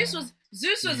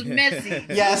 Zeus was messy.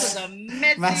 Yes.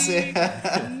 Zeus was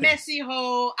a messy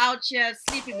hoe out here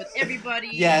sleeping with everybody.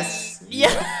 Yes.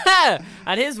 Yeah.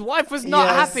 And his wife was not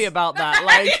happy about that.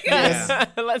 Like,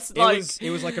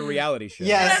 it was like a reality show.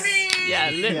 Yes.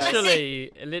 Yeah,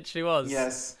 literally. It literally was.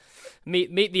 Yes.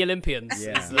 Meet the Olympians.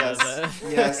 Yeah.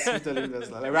 Yes, meet the Olympians.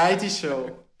 Like a reality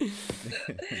show.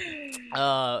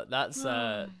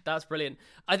 That's brilliant.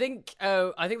 I think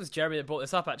it was Jeremy that brought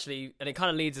this up actually, and it kind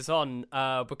of leads us on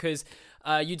because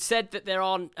you'd said that there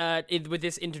aren't with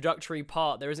this introductory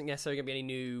part there isn't necessarily going to be any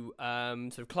new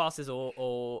sort of classes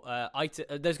or item.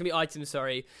 There's going to be items,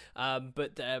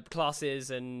 but classes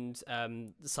and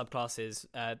subclasses,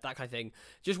 that kind of thing.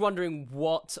 Just wondering,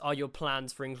 what are your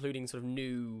plans for including sort of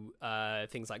new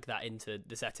things like that into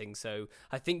the setting? So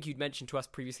I think you'd mentioned to us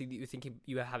previously that you were thinking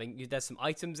there's some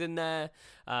items in there,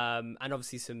 and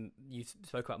obviously you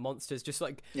spoke about monsters. Just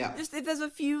like just if there's a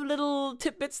few little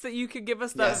tidbits that you could give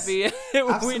us, that would be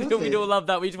we'd all love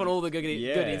that. We just want all the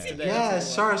goodies today. Yeah,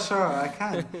 sure, I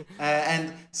can.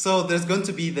 And so there's going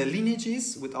to be the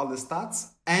lineages with all the stats,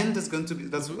 and there's going to be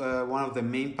one of the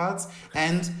main parts,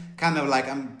 and kind of like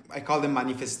I call them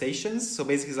manifestations. So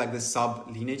basically, it's like the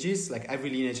sub lineages. Like every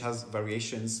lineage has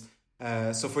variations.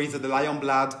 So for instance, the lion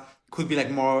blood could be like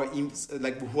more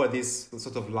like who are these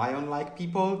sort of lion-like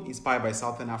people inspired by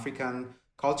Southern African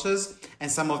cultures,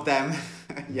 and some of them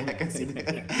I can see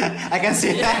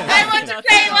I want to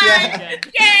play one.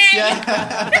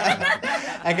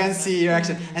 I can see your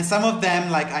action. And some of them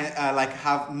like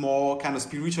have more kind of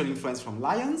spiritual influence from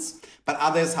lions, but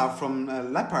others have from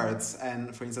leopards,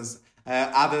 and for instance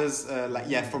others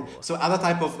from other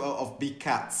type of big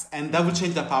cats, and that would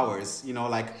change their powers.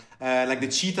 Like the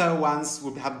cheetah ones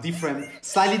would have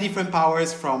slightly different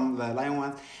powers from the lion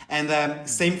ones, and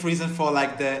same for instance for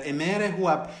like the Emere, who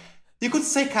are, you could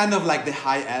say, kind of like the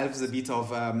high elves, a bit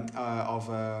of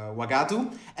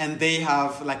Wagadu, and they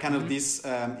have like kind of this.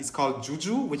 It's called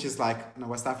juju, which is like a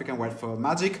West African word for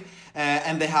magic,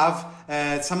 and they have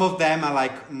some of them are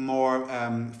like more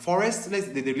forest.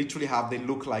 They literally have. They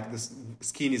look like this.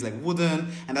 Skin is like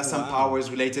wooden, and there's some powers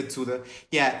related to the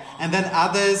and then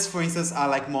others, for instance, are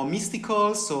like more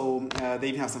mystical, so they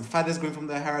even have some feathers growing from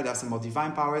their hair. They have some more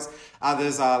divine powers.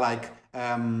 Others are like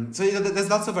there's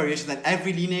lots of variation, and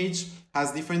every lineage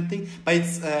has different things, but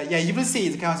it's you will see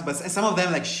it counts, but some of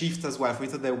them like shift as well. For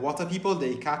instance, the water people,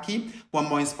 the Ikaki, who are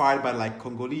more inspired by like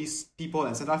Congolese people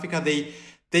and South Africa, they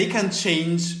can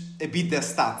change a bit their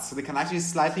stats. So they can actually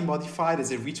slightly modify.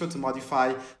 There's a ritual to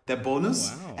modify their bonus.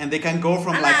 Wow. And they can go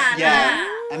from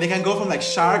and they can go from like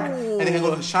shark, and they can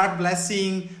go from shark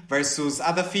blessing versus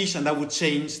other fish, and that would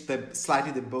change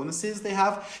slightly the bonuses they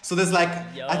have. So there's like,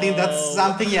 I think that's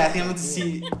something, I think I'm going to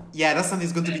see, that's something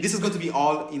that's going to be, this is going to be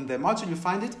all in the module, you'll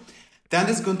find it. Then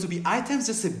there's going to be items,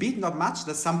 just a bit, not much.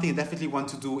 That's something I definitely want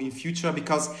to do in future,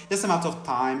 because there's a matter of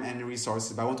time and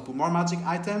resources. But I want to put more magic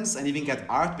items and even get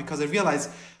art, because I realize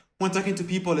when talking to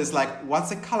people, it's like,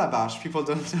 what's a calabash? People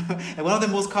don't know. And one of the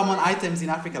most common items in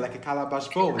Africa, like a calabash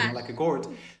bowl, like a gourd.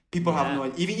 People have no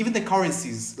idea. Even the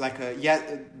currencies, like,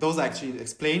 those are actually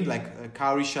explained, like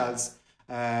cowrie shells,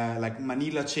 like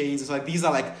Manila chains. So like these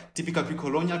are like typical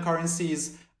pre-colonial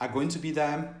currencies are going to be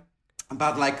there.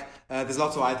 But like there's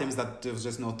lots of items that there's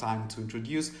just no time to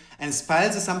introduce. And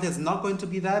spells is something that's not going to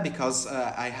be there, because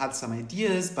I had some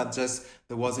ideas, but just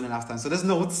there wasn't enough time. So there's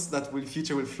notes that in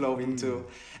future will flow into.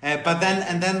 But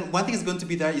then one thing that's going to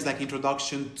be there is like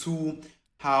introduction to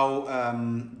how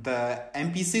the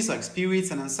NPCs, like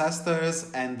spirits and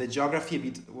ancestors, and the geography, a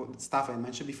bit stuff I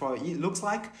mentioned before, it looks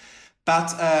like. But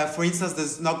for instance,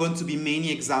 there's not going to be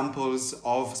many examples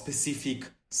of specific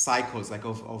cycles, like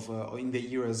of in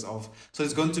the eras of. So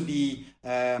it's going to be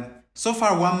so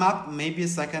far one map, maybe a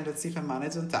second. Let's see if I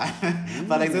manage on time.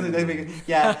 But like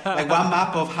like one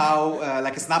map of how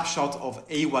like a snapshot of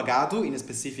a Wagadu in a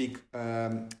specific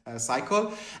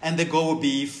cycle, and the goal will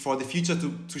be for the future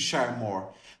to share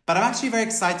more. But I'm actually very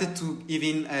excited to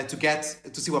even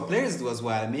to see what players do as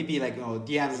well. Maybe like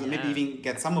DMs, maybe even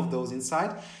get some of those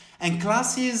inside. And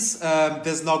classes,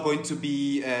 there's not going to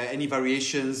be any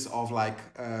variations of like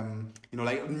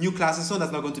new classes. So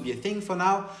that's not going to be a thing for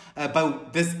now.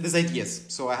 But there's ideas.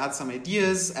 So I had some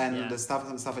ideas and the stuff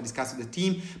I discussed with the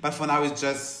team. But for now, it's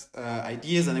just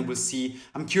ideas, and we'll see.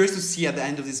 I'm curious to see at the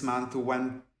end of this month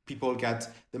when people get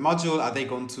the module. Are they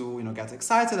going to get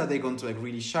excited? Are they going to like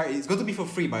really share? It's going to be for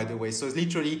free, by the way. So it's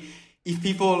literally, if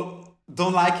people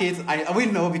don't like it, I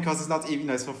will know, because it's not even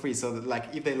it's for free. So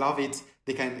like if they love it,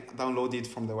 they can download it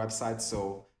from the website.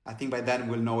 So I think by then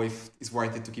we'll know if it's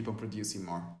worth it to keep on producing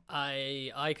more.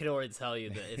 I can already tell you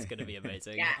that it's going to be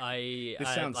amazing.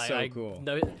 This sounds so cool.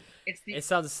 No, it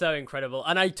sounds so incredible,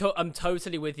 and I'm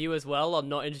totally with you as well on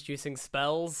not introducing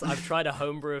spells. I've tried to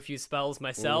homebrew a few spells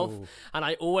myself, and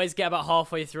I always get about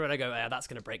halfway through and I go, that's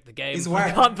going to break the game.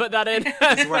 I can't put that in.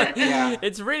 It's work, yeah.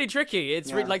 It's really tricky.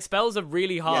 It's like spells are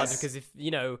really hard because if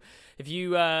you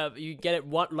get it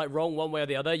wrong one way or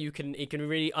the other, it can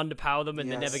really underpower them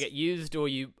and they never get used, or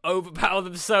you overpower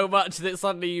them so much that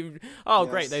suddenly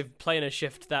great, they've playing a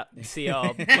shift that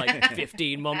CR like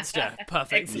 15 monster.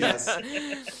 Perfect. Yes.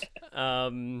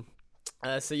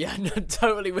 So yeah, no,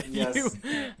 totally with you.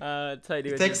 Totally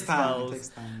it takes time. It takes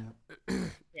time.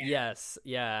 Yes,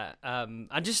 yeah.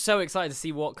 I'm just so excited to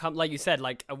see what like you said,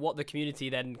 like what the community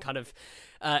then kind of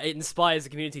it inspires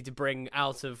the community to bring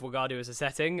out of Wagadu as a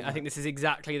setting. I think this is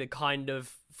exactly the kind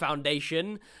of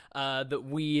foundation that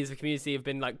we as a community have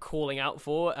been like calling out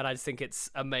for, and I just think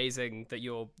it's amazing that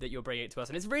you're bringing it to us,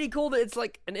 and it's really cool that it's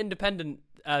like an independent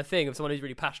thing of someone who's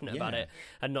really passionate about it,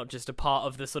 and not just a part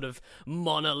of the sort of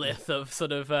monolith of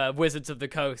sort of Wizards of the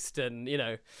Coast. And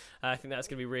I think that's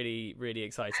going to be really, really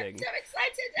exciting. I'm so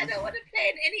excited. I don't want to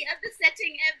play in any other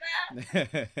setting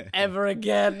ever. Ever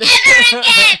again.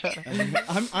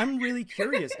 I'm really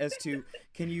curious as to,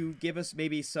 can you give us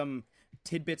maybe some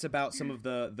tidbits about some of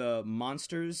the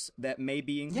monsters that may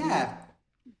be included?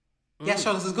 Yeah,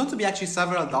 sure. There's going to be actually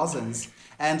several dozens.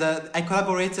 And I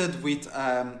collaborated with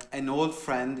an old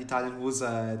friend, Italian, who's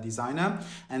a designer.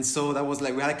 And so that was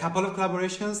like, we had a couple of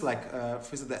collaborations. Like,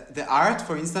 for instance, the art,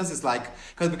 for instance, is like,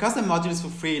 because the module is for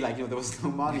free, like, there was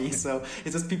no money. So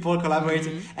it's just people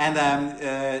collaborating. And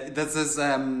there's this,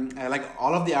 like,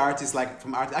 all of the art is like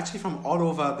actually from all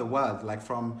over the world, like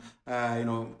from,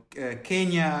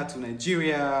 Kenya to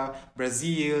Nigeria,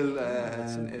 Brazil,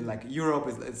 like Europe.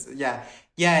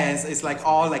 It's like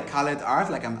all like colored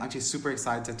art. Like I'm actually super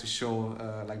excited to show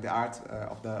like the art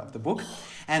of the book.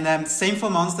 And same for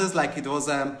monsters. Like it was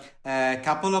a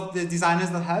couple of the designers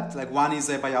that helped. Like one is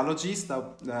a biologist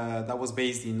that was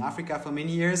based in Africa for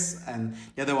many years, and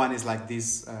the other one is like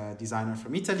this designer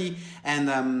from Italy.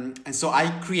 And so I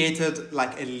created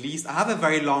like a list. I have a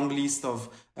very long list of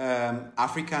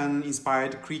African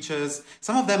inspired creatures.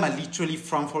 Some of them are literally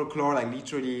from folklore, like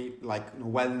literally like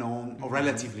well known or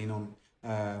relatively known.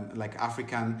 Like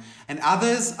African, and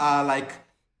others are like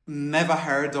never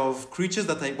heard of creatures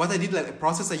what I did, like a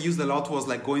process I used a lot was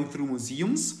like going through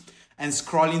museums and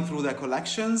scrolling through their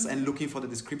collections and looking for the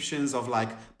descriptions of like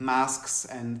masks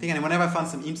and things. And whenever I found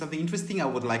something interesting, I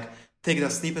would like take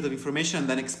that snippet of information and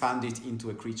then expand it into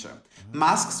a creature.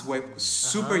 Masks were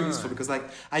super useful because like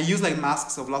I use like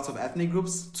masks of lots of ethnic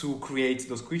groups to create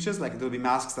those creatures. Like there'll be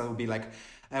masks that will be like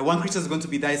one creature is going to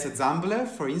be Dice Zambale,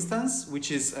 for instance,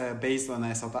 which is based on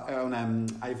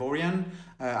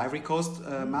Ivory Coast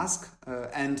mask,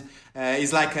 and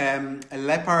is like a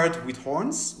leopard with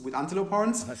horns, with antelope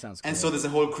horns. Oh, that sounds cool. And so there's a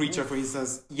whole creature, for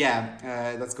instance,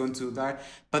 that's going to die.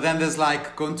 But then there's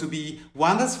like going to be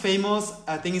one that's famous,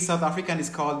 I think in South Africa, and it's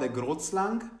called the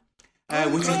Grootslang,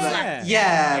 which is like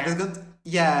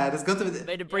there's going to be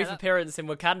made a brief appearance in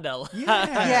Wakanda.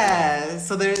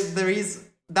 So there is.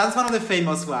 That's one of the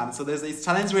famous ones. So it's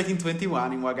challenge rating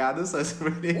 21 in Wagadu. So it's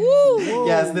really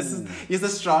this is the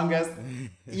strongest.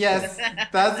 Yes,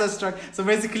 that's the strong. So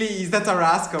basically, he's the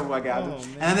Tarrasque of Wagadu.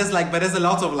 And then there's a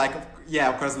lot of like,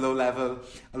 of course, lower level.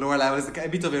 It's like a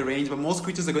bit of a range, but most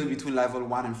creatures are going to be between level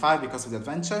 1 and 5 because of the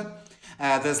adventure.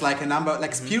 There's like a number,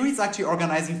 like spirits actually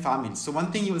organizing families. So one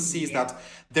thing you will see is that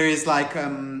there is like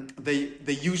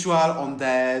the usual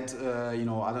undead,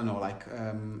 I don't know, like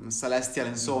celestial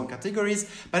and so on categories.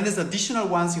 But then there's additional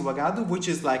ones in Wagadu, which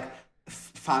is like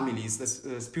families,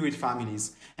 spirit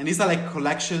families. And these are like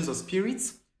collections of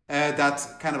spirits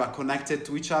that kind of are connected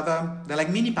to each other. They're like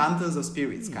mini pantheons of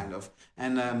spirits, kind of.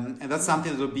 And that's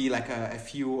something that will be like a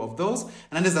few of those.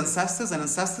 And then there's ancestors, and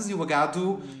ancestors in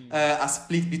Wagadu are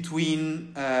split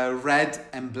between red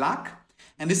and black.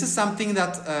 And this is something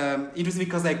that interesting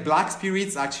because like black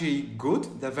spirits are actually good.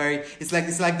 They're very. It's like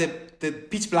the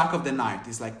pitch black of the night.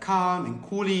 It's like calm and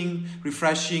cooling,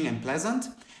 refreshing and pleasant.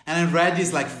 And then red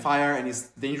is like fire and it's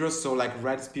dangerous. So like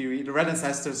red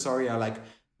ancestors, are like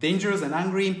dangerous and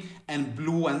angry. And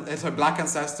black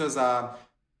ancestors are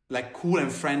like cool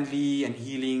and friendly and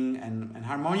healing and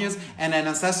harmonious. And an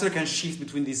ancestor can shift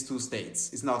between these two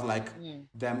states. It's not like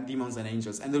them demons and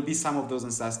angels. And there'll be some of those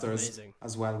ancestors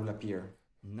as well will appear.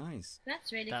 Nice.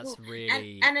 That's really That's cool.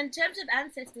 really... And in terms of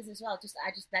ancestors as well,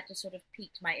 that just sort of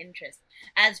piqued my interest.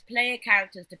 As player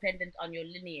characters dependent on your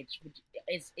lineage,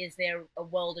 is there a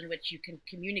world in which you can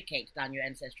communicate down your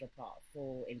ancestral path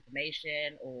for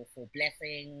information or for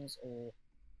blessings or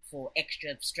for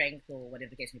extra strength or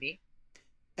whatever the case may be?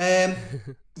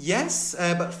 Yes,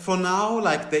 but for now,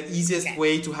 like the easiest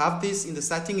way to have this in the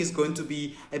setting is going to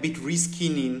be a bit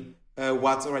reskinning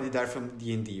what's already there from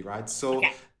D&D, right? So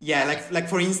yeah, like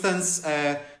for instance,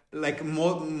 like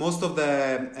most of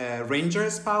the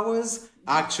rangers' powers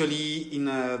actually in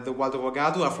the world of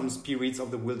Wagadu are from spirits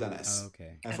of the wilderness.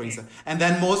 For instance, and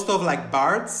then most of like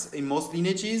bards in most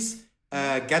lineages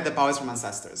get the powers from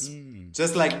ancestors.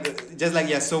 Just like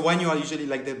yeah. So when you are usually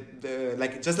like the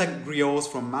like just like griots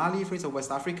from Mali, for instance,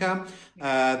 West Africa,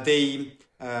 they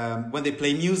when they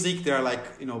play music, they're like,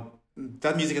 you know,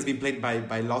 that music has been played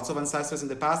by lots of ancestors in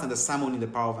the past, and they're summoning the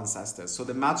power of ancestors. So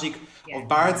the magic of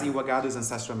bards in Wagadu is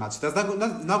ancestral magic. That's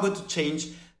not going to change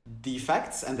the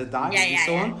effects and the dice and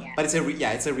so on, but it's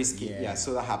a risky.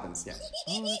 So that happens. Yeah.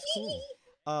 Oh, that's cool.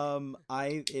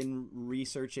 In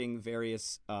researching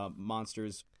various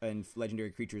monsters and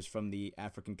legendary creatures from the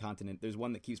African continent, there's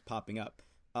one that keeps popping up,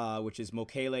 which is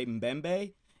Mokele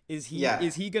Mbembe. Is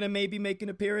he gonna maybe make an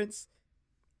appearance?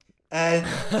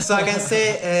 So I can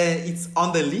say it's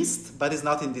on the list, but it's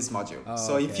not in this module.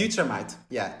 So in future might.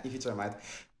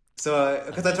 So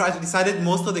because I decided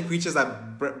most of the creatures are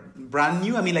brand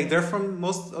new. I mean, like they're from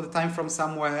most of the time from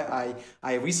somewhere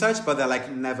I researched, but they're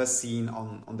like never seen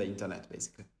on the internet,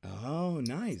 basically. Oh,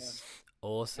 nice,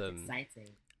 awesome, that's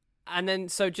exciting. And then,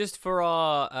 so just for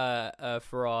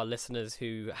our listeners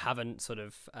who haven't sort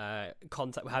of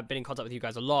have been in contact with you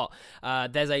guys a lot,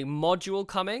 there's a module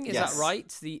coming. Is that right?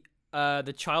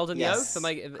 The Child and the Oath.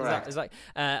 Is that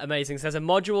amazing? So there's a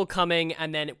module coming,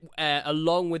 and then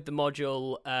along with the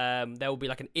module, there will be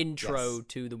like an intro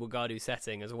to the Wagadu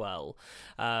setting as well.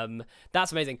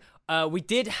 That's amazing. We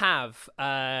did have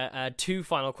two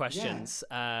final questions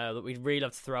that we'd really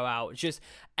love to throw out. Just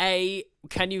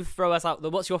can you throw us out?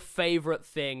 What's your favorite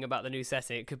thing about the new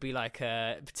setting? It could be like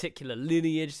a particular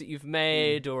lineage that you've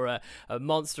made, or a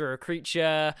monster or a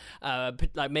creature.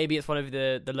 Like maybe it's one of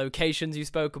the locations you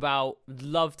spoke about.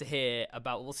 Love to hear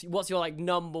about what's your like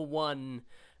number one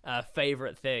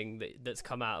favorite thing that's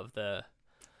come out of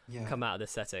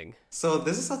this setting. So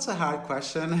this is such a hard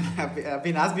question. I've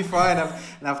been asked before, and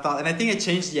I've thought, and I think I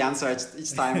changed the answer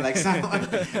each time. Like some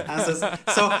answers.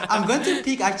 So I'm going to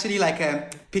pick actually like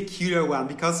a peculiar one,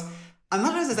 because I'm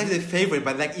not sure it's exactly the favorite,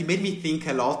 but like it made me think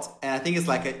a lot, and I think it's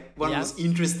like one of the most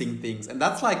interesting things, and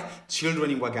that's like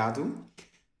children in Wagadu,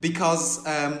 because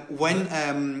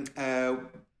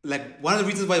like one of the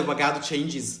reasons why Wagadu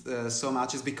changes so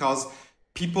much is because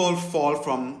people fall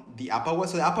from the upper world.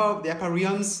 So the upper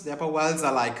realms, the upper worlds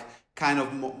are like kind of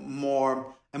a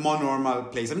more normal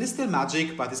place. I mean, it's still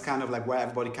magic, but it's kind of like where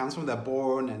everybody comes from. They're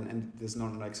born, and there's no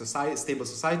like stable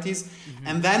societies. Mm-hmm.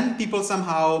 And then people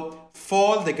somehow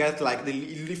fall. They get like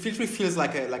it literally feels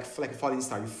like a falling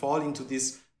star. You fall into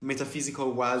this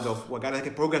metaphysical world of Wagadu, like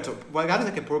a purgatory. Wagadu is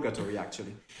like a purgatory,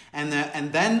 actually. And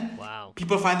then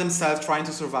people find themselves trying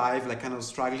to survive, like kind of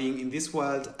struggling in this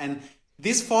world. And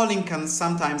this falling can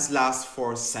sometimes last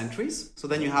for centuries. So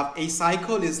then you have a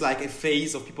cycle is like a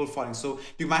phase of people falling. So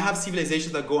you might have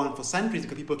civilizations that go on for centuries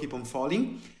because people keep on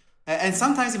falling. And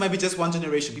sometimes it might be just one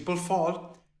generation. People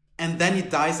fall and then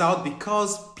it dies out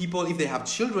because people, if they have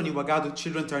children in Wagadu,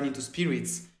 children turn into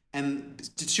spirits. And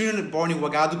the children born in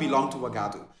Wagadu belong to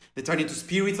Wagadu. They turn into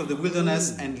spirits of the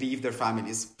wilderness and leave their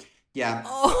families. Yeah.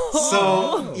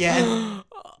 So, yeah.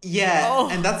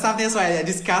 And that's something that's why I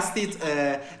discussed it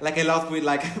like a lot with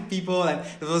like people, and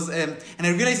it was and I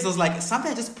realized it was like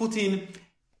something I just put in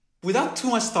without too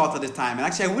much thought at the time. And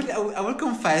actually I will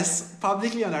confess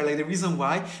publicly on like the reason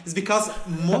why is because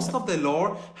most of the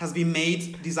lore has been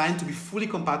designed to be fully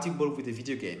compatible with the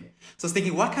video game. So I was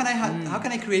thinking, what can I how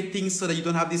can I create things so that you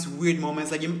don't have these weird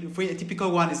moments? Like for a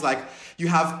typical one is like you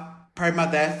have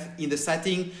permadeath in the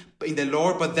setting, in the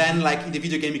lore, but then like in the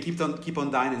video game you keep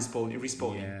on dying and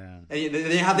respawning. Yeah. And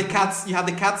then you have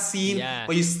the cut scene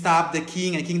where you stab the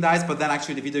king and the king dies, but then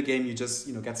actually in the video game you just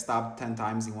get stabbed 10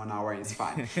 times in 1 hour and it's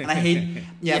fine. And I hate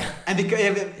and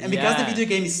because the video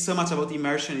game is so much about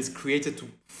immersion, it's created to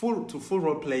full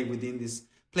role play within this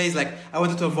place. Like I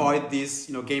wanted to avoid these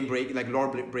lore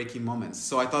breaking moments.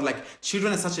 So I thought like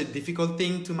children are such a difficult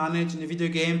thing to manage in a video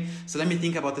game. So let me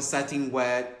think about the setting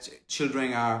where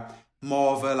children are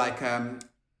more of a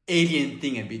alien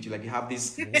thing a bit. Like you have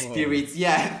these spirits,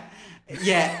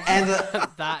 and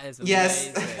that is amazing. Yes,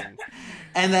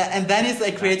 and then it's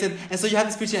like created, and so you have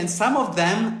this creature, and some of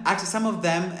them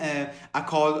are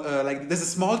called there's a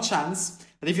small chance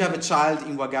that if you have a child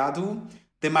in Wagadu,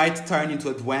 they might turn into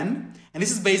a Dwen, and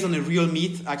this is based on a real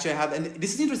myth. Actually, and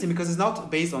this is interesting because it's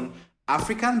not based on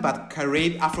African but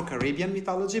Afro-Caribbean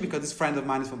mythology, because this friend of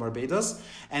mine is from Barbados,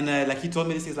 and he told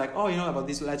me this. He's like, oh, you know about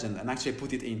this legend, and actually I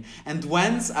put it in. And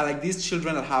Dwens are like these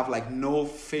children that have like no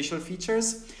facial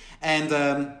features and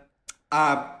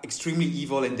are extremely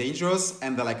evil and dangerous,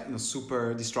 and they're like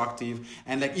super destructive.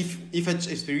 And like if a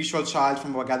spiritual child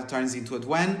from Wagadu turns into a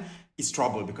Dwen, it's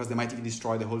trouble because they might even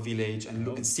destroy the whole village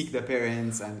and seek their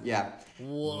parents and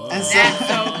Whoa. And so, That's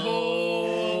so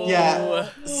cool. Yeah.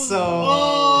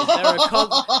 So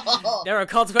there are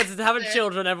consequences to having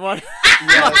children, everyone.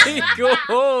 Yes.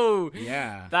 Cool.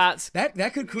 Yeah,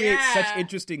 that could create such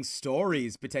interesting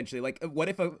stories potentially. Like, what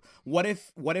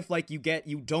if like you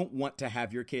don't want to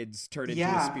have your kids turn into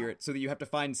a spirit, so that you have to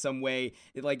find some way.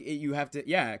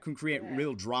 It can create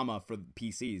real drama for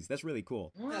PCs. That's really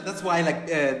cool. Yeah, that's why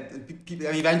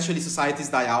eventually societies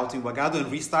die out in Wagadu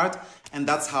and restart, and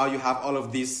that's how you have all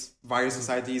of these various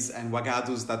societies and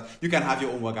Wagadus that you can have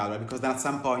your own Wagadu, right? Because then at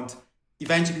some point,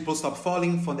 eventually people stop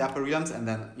falling from the upper realms, and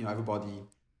then everybody.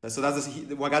 So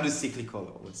the Wagadu is cyclical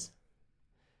always.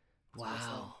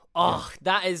 Wow. Oh,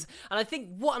 that is, and I think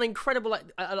what an incredible.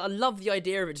 I love the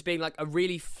idea of it just being like a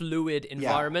really fluid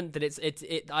environment. That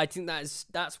it. I think that's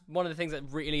one of the things that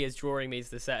really is drawing me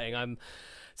to the setting. I'm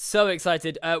so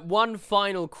excited. One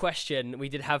final question we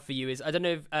did have for you is, I don't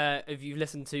know if you've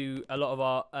listened to a lot of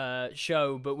our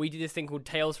show, but we do this thing called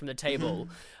Tales from the Table,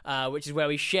 which is where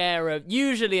we share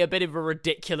usually a bit of a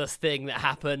ridiculous thing that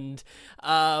happened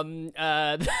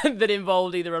that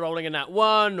involved either a rolling a nat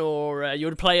 1 or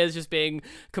your players just being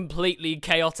completely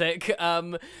chaotic.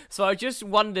 So I just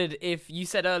wondered, if you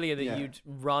said earlier that you'd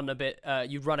run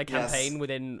a campaign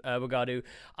within Wagadu.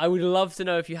 I would love to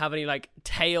know if you have any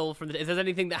tale from if there's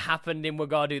anything that happened in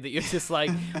Wagadu that you're just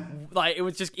like it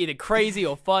was just either crazy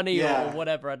or funny or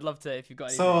whatever. I'd love to, if you've got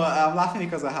anything. So I'm laughing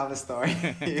because I have a story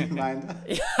in mind.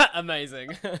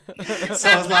 Amazing. So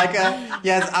I was like,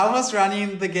 I was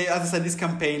running the game, as I said, this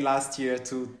campaign last year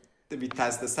to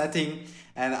test the setting,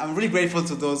 and I'm really grateful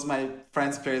to those my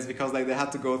friends players, because they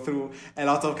had to go through a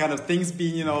lot of kind of things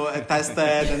being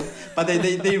tested, but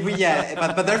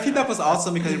their feedback was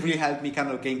awesome because it really helped me kind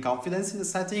of gain confidence in the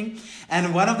setting.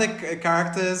 And one of the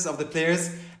characters of the players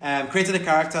created a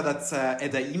character that's a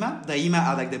Daima. Daima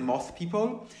are the moth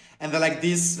people, and they're like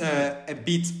this a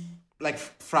bit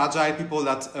fragile people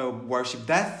that worship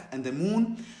death and the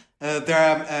moon.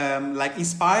 They're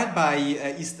inspired by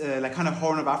kind of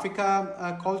Horn of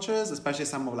Africa cultures, especially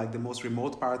some of the most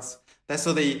remote parts. That's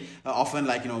so they often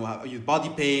use body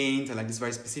paint and this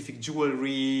very specific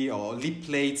jewelry or lip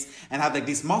plates, and have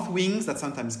these moth wings that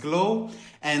sometimes glow.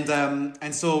 And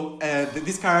so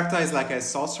this character is a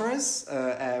sorceress,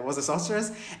 was a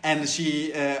sorceress, and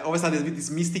she always had this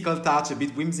mystical touch, a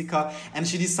bit whimsical. And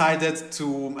she decided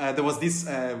to. There was this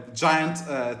giant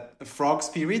frog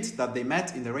spirit that they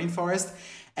met in the rainforest,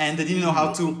 and they didn't know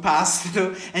how to pass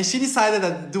through. And she decided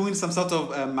that doing some sort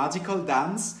of magical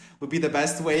dance would be the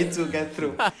best way to get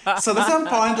through. So at some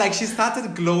point, she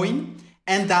started glowing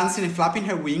and dancing and flapping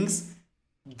her wings.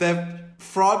 The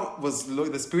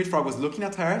spirit frog was looking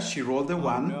at her. She rolled a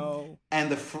 1, no.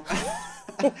 And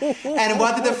and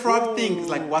what did the frog think? It's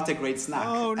what a great snack.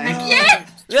 Oh no!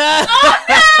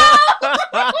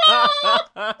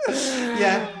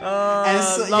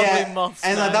 Lovely moth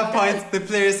and at that point, the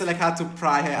players had to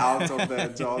pry her out of the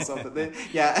jaws of the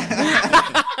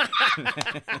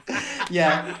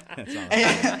That's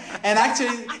awesome. And actually,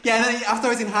 and then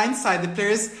afterwards, in hindsight, the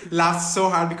players laughed so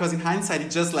hard because in hindsight, it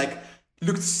just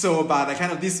looked so bad.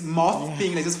 Kind of this moth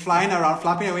thing, just flying around,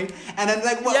 flapping away, and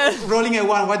then rolling a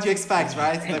 1. What do you expect,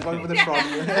 right? What would the frog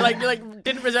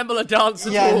didn't resemble a dance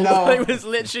at all. No. It was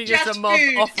literally just a moth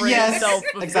offering itself.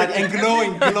 Exactly, and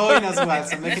glowing as well.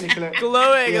 So making it glow.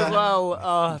 Glowing as well.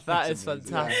 Oh, that is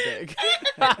fantastic.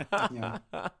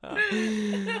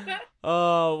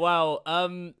 Oh wow!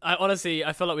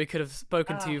 I feel like we could have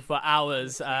spoken to you for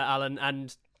hours, Alan,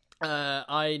 and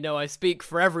I know I speak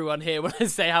for everyone here when I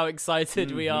say how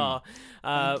excited we are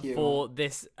for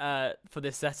this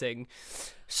setting.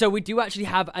 So we do actually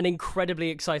have an incredibly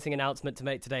exciting announcement to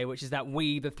make today, which is that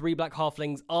we, the Three Black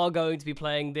Halflings, are going to be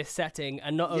playing this setting.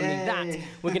 And not only that,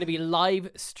 we're going to be live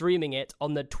streaming it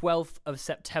on the 12th of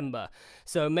September.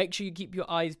 So make sure you keep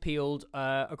your eyes peeled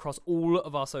across all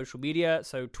of our social media.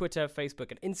 So Twitter,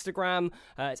 Facebook, and Instagram.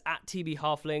 It's at TB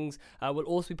Halflings. We'll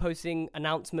also be posting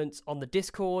announcements on the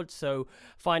Discord. So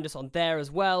find us on there as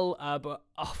well. But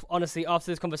honestly, after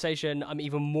this conversation, I'm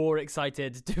even more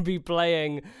excited to be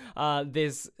playing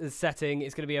this setting.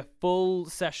 It's going to be a full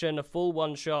session, a full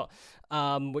one-shot,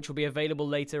 which will be available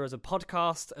later as a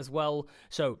podcast as well.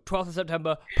 So 12th of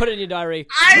September, put it in your diary.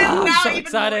 I'm now so even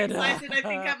excited. more excited. I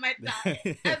think I might die.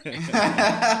 I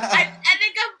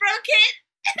think I'm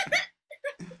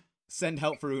broken. Send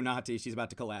help for Unati. She's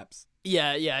about to collapse.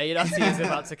 Yeah, Unati is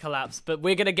about to collapse. But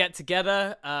we're going to get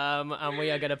together, and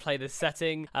we are going to play this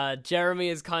setting. Jeremy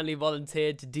has kindly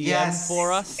volunteered to DM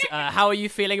for us. How are you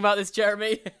feeling about this,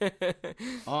 Jeremy?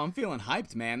 Oh, I'm feeling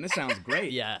hyped, man. This sounds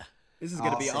great. Yeah. This is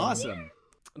going to be awesome.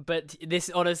 But this,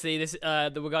 honestly, the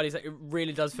Wagadu, it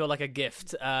really does feel like a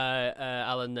gift,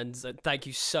 Allan, and so thank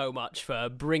you so much for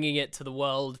bringing it to the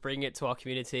world, bringing it to our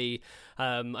community.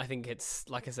 I think it's,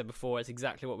 like I said before, it's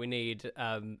exactly what we need.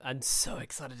 I'm so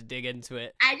excited to dig into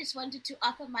it. I just wanted to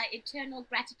offer my eternal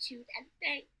gratitude and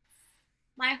thanks.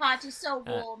 My heart is so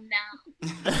warm now.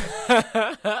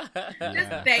 Just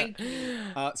thank you.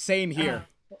 Same here.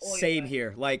 Same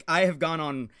here. Like, I have gone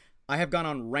on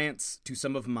rants to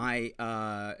some of my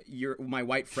my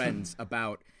white friends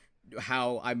about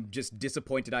how I'm just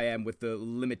disappointed I am with the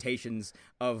limitations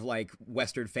of like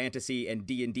Western fantasy and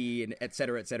D&D and et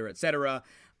cetera, et cetera, et cetera.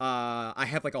 I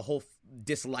have like a whole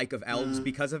dislike of elves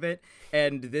because of it,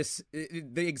 and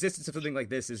the existence of something like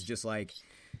this is just like,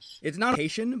 it's not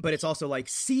patient, but it's also like,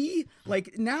 see,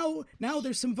 like now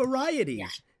there's some variety. Yeah.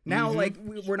 Now, like,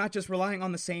 we're not just relying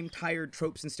on the same tired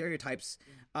tropes and stereotypes.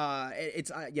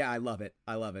 I love it.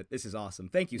 I love it. This is awesome.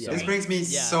 Thank you so much. This brings me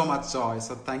so much joy.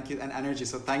 So thank you, and energy.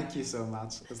 So thank you so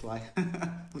much. It's like,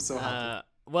 I'm so happy.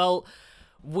 Well,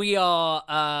 we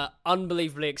are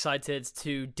unbelievably excited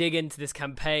to dig into this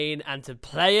campaign and to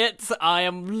play it.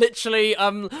 I'm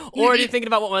already thinking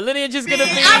about what my lineage is going to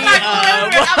be.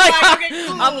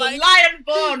 I'm like lion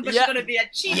born, but she's going to be a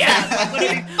cheetah. Yeah. I'm going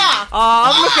to be fast.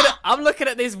 I'm looking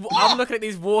at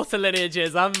these water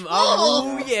lineages. I'm all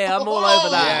over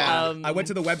that. Yeah. I went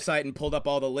to the website and pulled up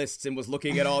all the lists and was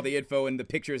looking at all the info and the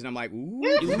pictures, and I'm like, ooh,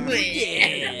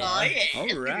 yeah. All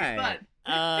right.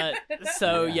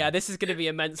 This is going to be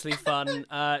immensely fun.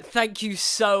 Thank you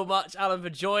so much, Allan,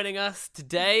 for joining us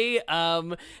today.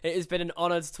 It has been an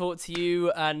honor to talk to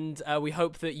you, and we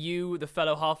hope that you, the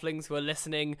fellow halflings who are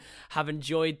listening, have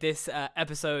enjoyed this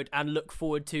episode and look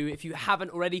forward to, if you haven't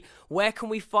already, where can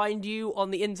we find you on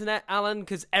the internet, Allan?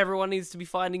 Because everyone needs to be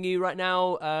finding you right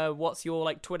now. What's your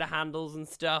like Twitter handles and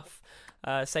stuff?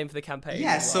 Same for the campaign.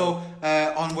 Yeah, so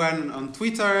on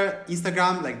Twitter,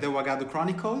 Instagram, like the Wagadu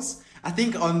Chronicles. I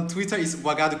think on Twitter it's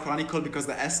Wagadu Chronicle because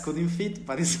the S couldn't fit,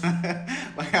 but it's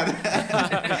Wagadu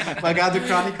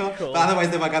Chronicle. Cool. But otherwise,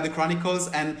 the Wagadu Chronicles.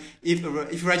 And if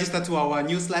you register to our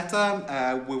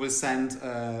newsletter, we will send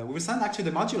actually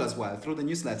the module as well through the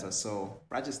newsletter. So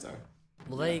register.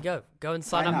 Well, there you go. Go and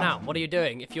sign up now. What are you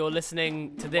doing? If you're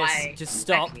listening to this, just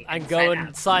stop and go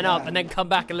and sign up, and then come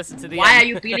back and listen to the end. Why are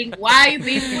you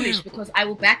being foolish? Because I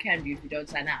will backhand you if you don't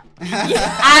sign up.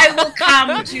 I will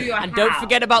come to your house. And don't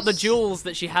forget about the jewels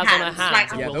that she has on her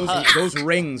hands. Those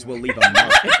rings will leave a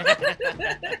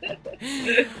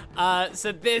mark.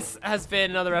 So this has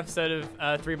been another episode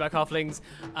of Three Black Halflings.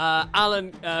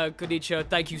 Allan, Cudicio,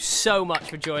 thank you so much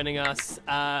for joining us.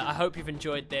 I hope you've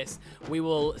enjoyed this. We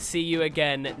will see you again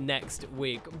next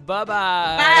week.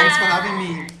 Bye-bye. Thanks for having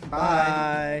me.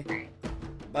 Bye.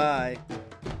 Bye.